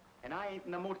 Lud. And I ain't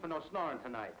in the mood for no snoring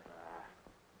tonight.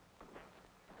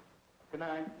 Good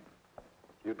night.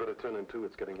 You'd better turn in, too.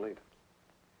 It's getting late.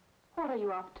 What are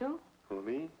you up to? Who,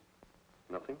 me?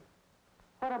 Nothing.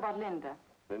 What about Linda?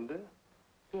 Linda?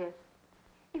 Yes.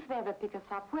 If they ever pick us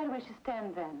up, where will she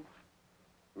stand then?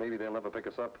 Maybe they'll never pick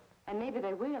us up. And maybe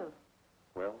they will.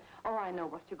 Well? Oh, I know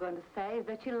what you're going to say, is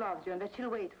that she loves you and that she'll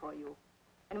wait for you.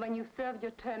 And when you've served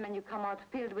your term and you come out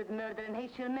filled with murder and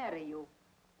hate, she'll marry you.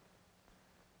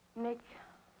 Nick,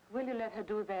 will you let her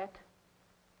do that?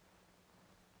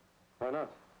 Why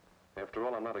not? After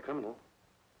all, I'm not a criminal.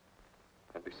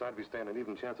 And besides, we stand an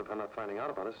even chance of her not finding out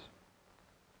about us.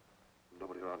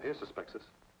 Nobody around here suspects us.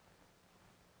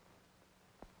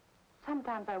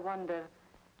 Sometimes I wonder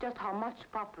just how much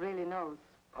Pop really knows.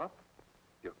 Pop?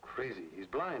 You're crazy. He's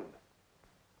blind.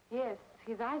 Yes,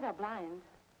 his eyes are blind.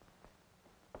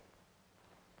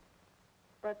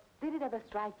 But did it ever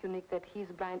strike you, Nick, that he's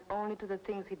blind only to the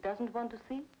things he doesn't want to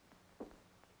see?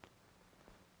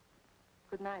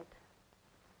 Good night.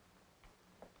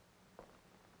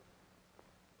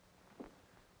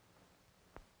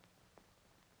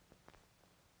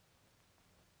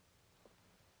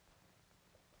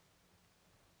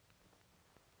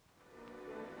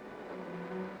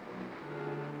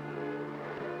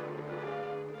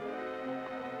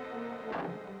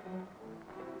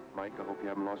 Mike, I hope you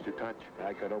haven't lost your touch.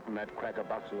 I could open that cracker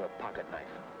box with a pocket knife.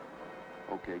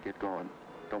 Okay, get going.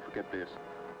 Don't forget this.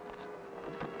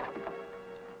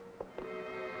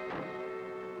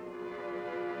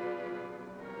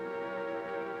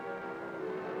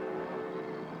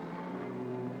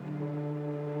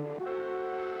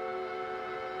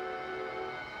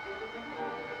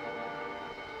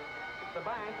 The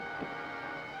bank.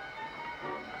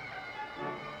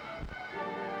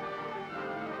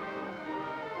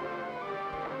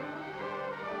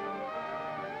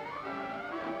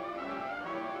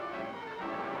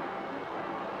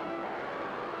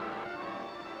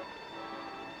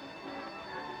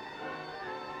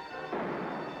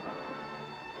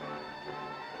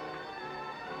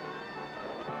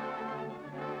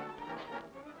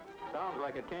 Sounds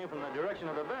like it came from the direction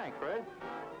of the bank, Fred.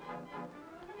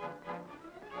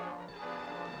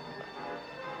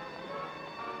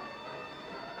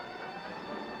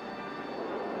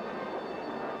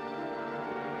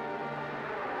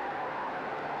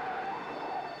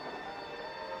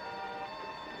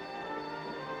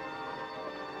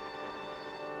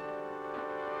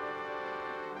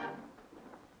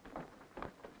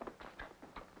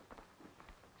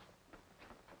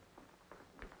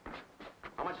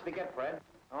 How much did he get, Fred?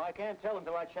 Oh, I can't tell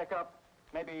until I check up.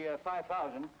 Maybe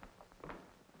 5,000.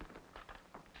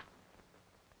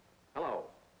 Hello.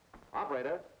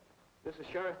 Operator, this is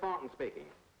Sheriff Thornton speaking.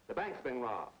 The bank's been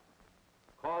robbed.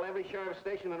 Call every sheriff's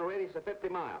station in a radius of 50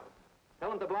 miles.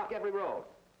 Tell them to block every road.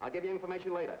 I'll give you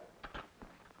information later.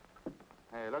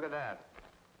 Hey, look at that.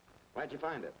 Where'd you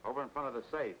find it? Over in front of the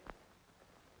safe.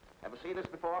 Ever see this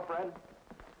before, Fred?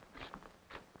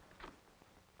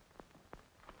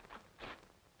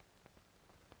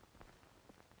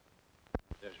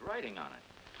 There's writing on it.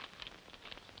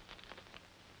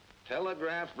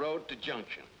 Telegraph Road to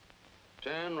Junction.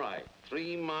 Turn right,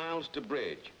 3 miles to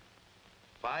Bridge.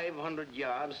 500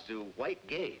 yards to White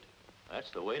Gate.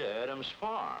 That's the way to Adams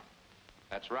Farm.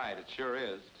 That's right, it sure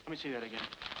is. Let me see that again.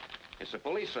 It's a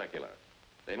police circular.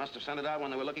 They must have sent it out when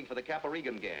they were looking for the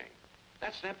Caparigan gang.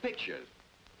 That's their picture.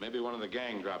 Maybe one of the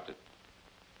gang dropped it.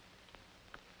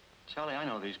 Charlie, I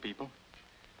know these people.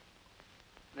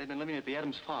 They've been living at the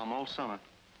Adams Farm all summer.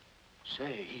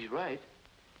 Say, he's right.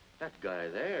 That guy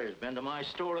there has been to my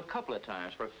store a couple of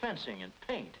times for fencing and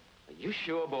paint. Are you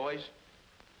sure, boys?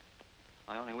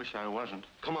 I only wish I wasn't.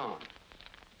 Come on.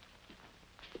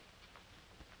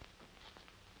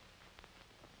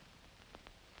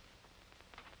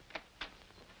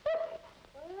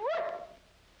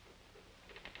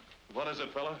 What is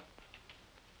it, fella?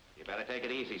 You better take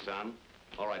it easy, son.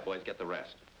 All right, boys, get the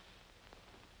rest.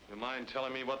 You mind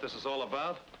telling me what this is all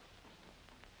about?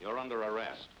 You're under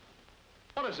arrest.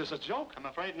 What is this, a joke? I'm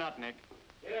afraid not, Nick.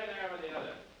 Get in there with the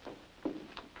others.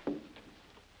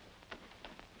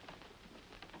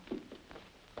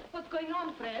 What's going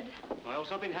on, Fred? Well,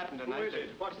 something happened tonight. Who is it?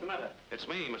 What's the matter? It's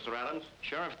me, Mr. Adams,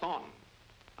 Sheriff Thornton.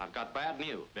 I've got bad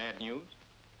news. Bad news?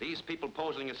 These people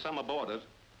posing as summer boarders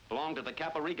belong to the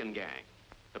Caparigan gang.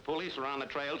 The police are on the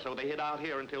trail, so they hid out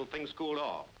here until things cooled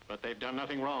off. But they've done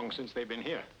nothing wrong since they've been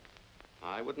here.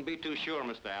 I wouldn't be too sure,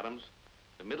 Mr. Adams.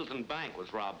 The Middleton Bank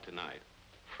was robbed tonight.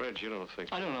 Fred, you don't think...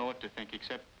 I don't know what to think,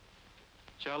 except...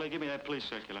 Charlie, give me that police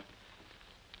circular.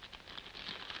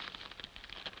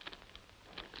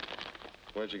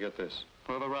 Where'd you get this?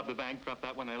 Whoever robbed the bank dropped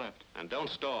that when they left. And don't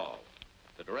stall.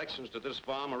 The directions to this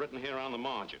farm are written here on the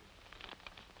margin.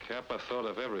 Kappa thought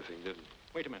of everything, didn't he?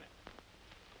 Wait a minute.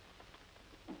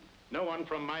 No one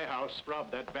from my house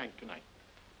robbed that bank tonight.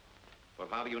 Well,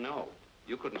 how do you know?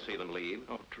 You couldn't see them leave.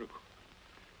 Oh, true.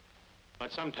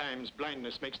 But sometimes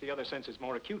blindness makes the other senses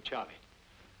more acute, Charlie.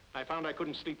 I found I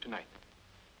couldn't sleep tonight.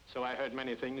 So I heard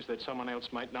many things that someone else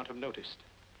might not have noticed.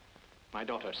 My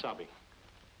daughter sobbing.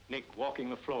 Nick walking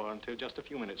the floor until just a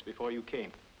few minutes before you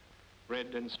came. Red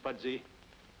and spudsy.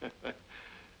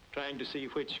 Trying to see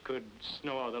which could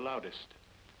snore the loudest.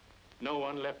 No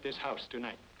one left this house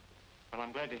tonight. Well,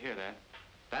 I'm glad to hear that.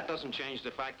 That doesn't change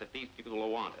the fact that these people are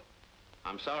wanted.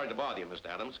 I'm sorry to bother you, Mr.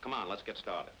 Adams. Come on, let's get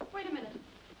started. Wait a minute.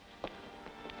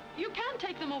 You can't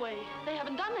take them away. They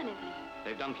haven't done anything.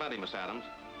 They've done plenty, Miss Adams.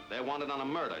 They're wanted on a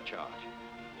murder charge.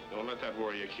 Don't let that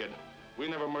worry you, kid. We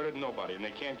never murdered nobody, and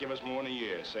they can't give us more than a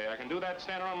year. Say, I can do that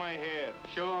standing on my head.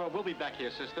 Sure, we'll be back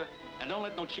here, sister. And don't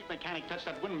let no cheap mechanic touch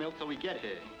that windmill till we get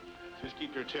here. Just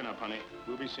keep your chin up, honey.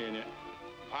 We'll be seeing you.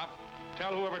 Pop,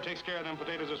 tell whoever takes care of them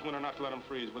potatoes this winter not to let them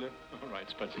freeze, will you? All right,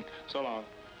 Spudson. So long.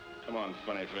 Come on,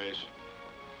 funny face.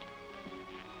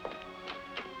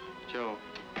 Joe,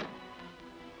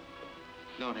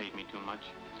 don't hate me too much.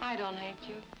 I don't hate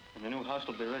you. And the new house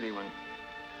will be ready when...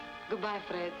 Goodbye,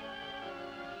 Fred.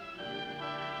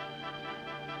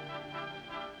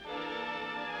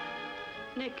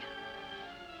 Nick,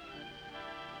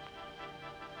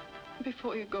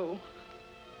 before you go,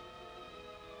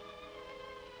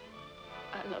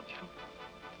 I love you.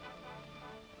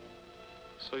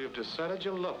 So you've decided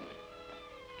you love me.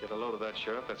 Get a load of that,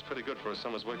 Sheriff. That's pretty good for a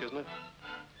summer's work, isn't it?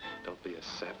 Don't be a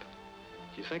sap.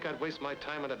 Do you think I'd waste my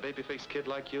time on a baby-faced kid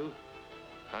like you?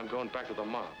 I'm going back to the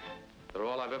mob. They're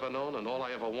all I've ever known and all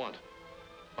I ever want.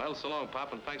 Well, so long,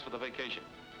 Pop, and thanks for the vacation.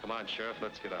 Come on, Sheriff,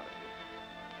 let's get out of here.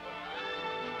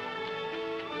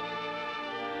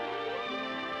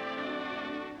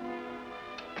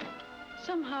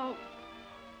 Somehow,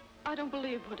 I don't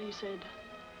believe what he said.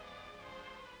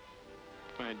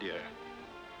 My dear,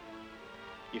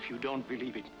 if you don't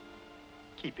believe it,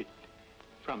 keep it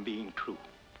from being true.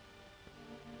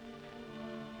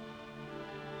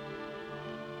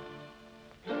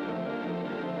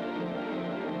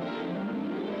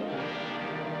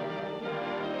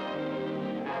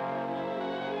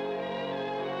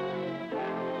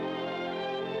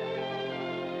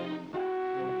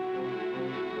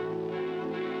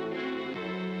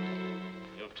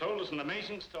 Told us an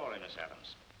amazing story, Miss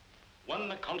Adams. One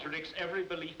that contradicts every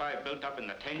belief I've built up in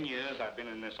the 10 years I've been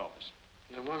in this office.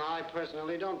 And one I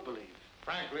personally don't believe.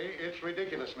 Frankly, it's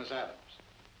ridiculous, Miss Adams.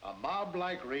 A mob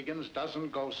like Regan's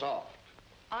doesn't go soft.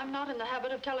 I'm not in the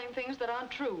habit of telling things that aren't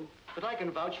true. But I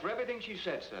can vouch for everything she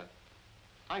said, sir.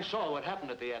 I saw what happened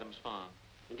at the Adams farm.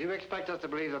 And do you expect us to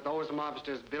believe that those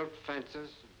mobsters built fences,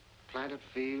 planted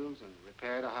fields, and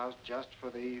repaired a house just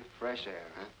for the fresh air,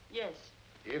 huh? Yes.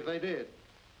 If they did,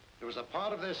 it was a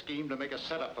part of their scheme to make a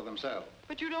setup for themselves.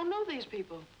 But you don't know these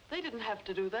people. They didn't have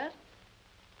to do that.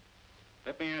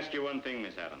 Let me ask you one thing,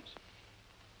 Miss Adams.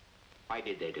 Why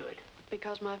did they do it?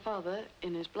 Because my father,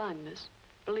 in his blindness,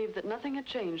 believed that nothing had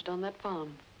changed on that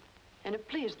farm. And it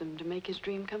pleased them to make his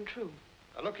dream come true.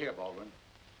 Now, look here, Baldwin.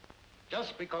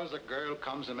 Just because a girl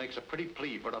comes and makes a pretty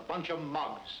plea for a bunch of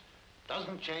mugs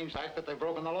doesn't change the fact that they've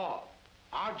broken the law.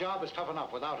 Our job is tough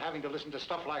enough without having to listen to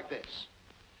stuff like this.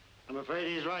 I'm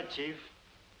afraid he's right, Chief.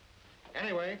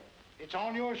 Anyway, it's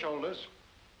on your shoulders.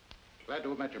 Glad to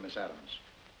have met you, Miss Adams.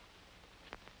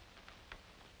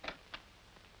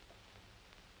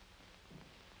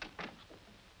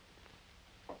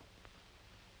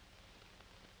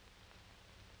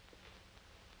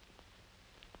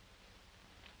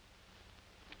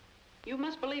 You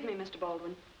must believe me, Mr.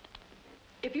 Baldwin.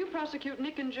 If you prosecute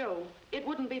Nick and Joe, it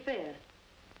wouldn't be fair.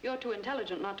 You're too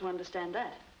intelligent not to understand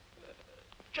that.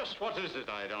 Just what is it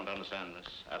I don't understand, Miss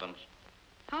Adams?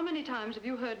 How many times have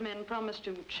you heard men promise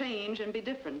to change and be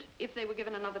different if they were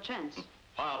given another chance?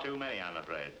 Far too many, I'm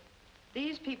afraid.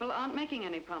 These people aren't making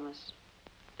any promise.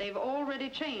 They've already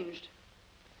changed.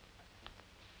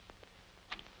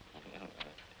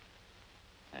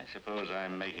 I suppose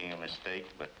I'm making a mistake,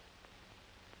 but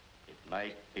it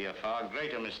might be a far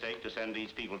greater mistake to send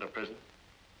these people to prison.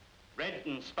 Red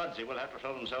and Spudsy will have to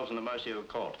throw themselves in the mercy of the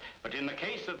court. But in the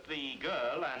case of the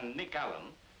girl and Nick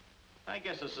Allen, I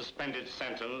guess a suspended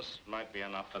sentence might be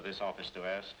enough for this office to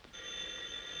ask.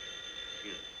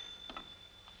 Excuse me.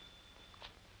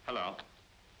 Hello.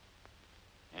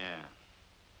 Yeah.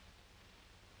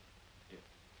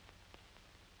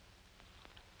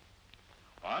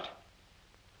 What?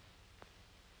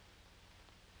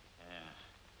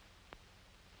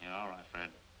 Yeah, all right, Fred.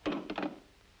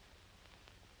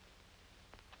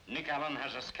 Nick Allen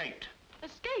has escaped.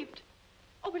 Escaped?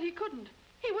 Oh, but he couldn't.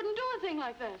 He wouldn't do a thing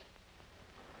like that.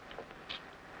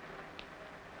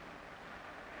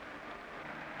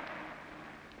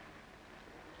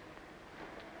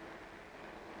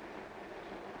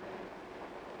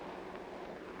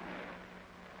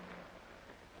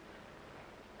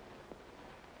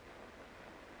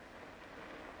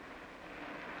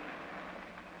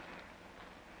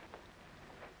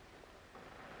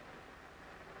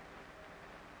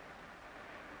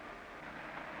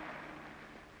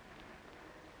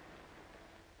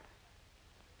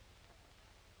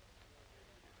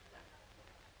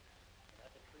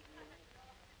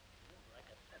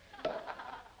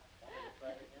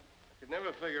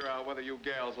 never figure out whether you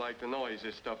gals like the noise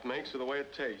this stuff makes or the way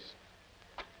it tastes.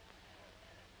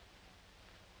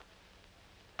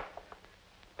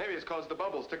 Maybe it's 'cause the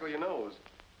bubbles tickle your nose.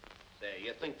 Say,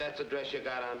 you think that's a dress you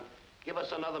got on? Give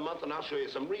us another month and I'll show you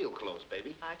some real clothes,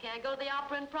 baby. I can't go to the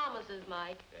opera and promises,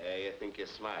 Mike. Hey, you think you're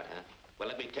smart, huh? Well,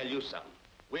 let me tell you something.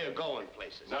 We're going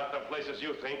places. Not the places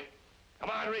you think. Come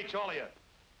on, reach, all of you.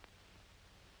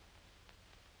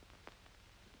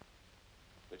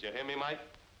 Did you hear me, Mike?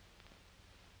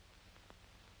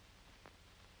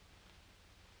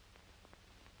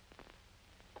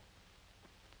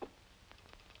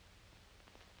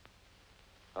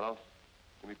 Hello?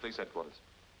 Give me police headquarters.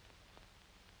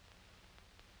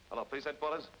 Hello, police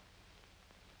headquarters?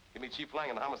 Give me Chief Lang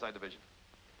in the homicide division.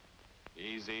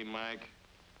 Easy, Mike.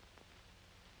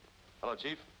 Hello,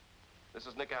 Chief. This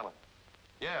is Nick Allen.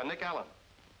 Yeah, Nick Allen.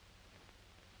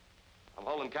 I'm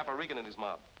holding Capper Regan and his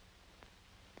mob.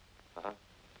 Uh-huh.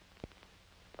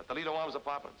 At Toledo Arms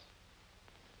Apartments.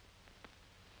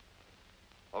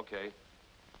 Okay.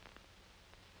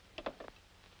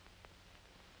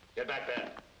 Get back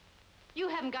there. You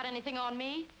haven't got anything on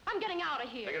me. I'm getting out of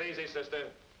here. Take it easy, sister.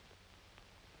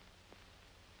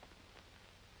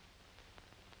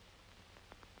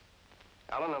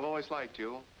 Alan, I've always liked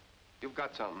you. You've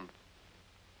got something.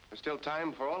 There's still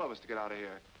time for all of us to get out of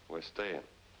here. We're staying.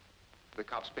 If the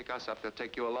cops pick us up, they'll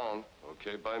take you along.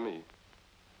 Okay, by me.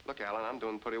 Look, Alan, I'm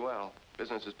doing pretty well.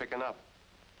 Business is picking up.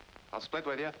 I'll split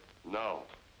with you. No.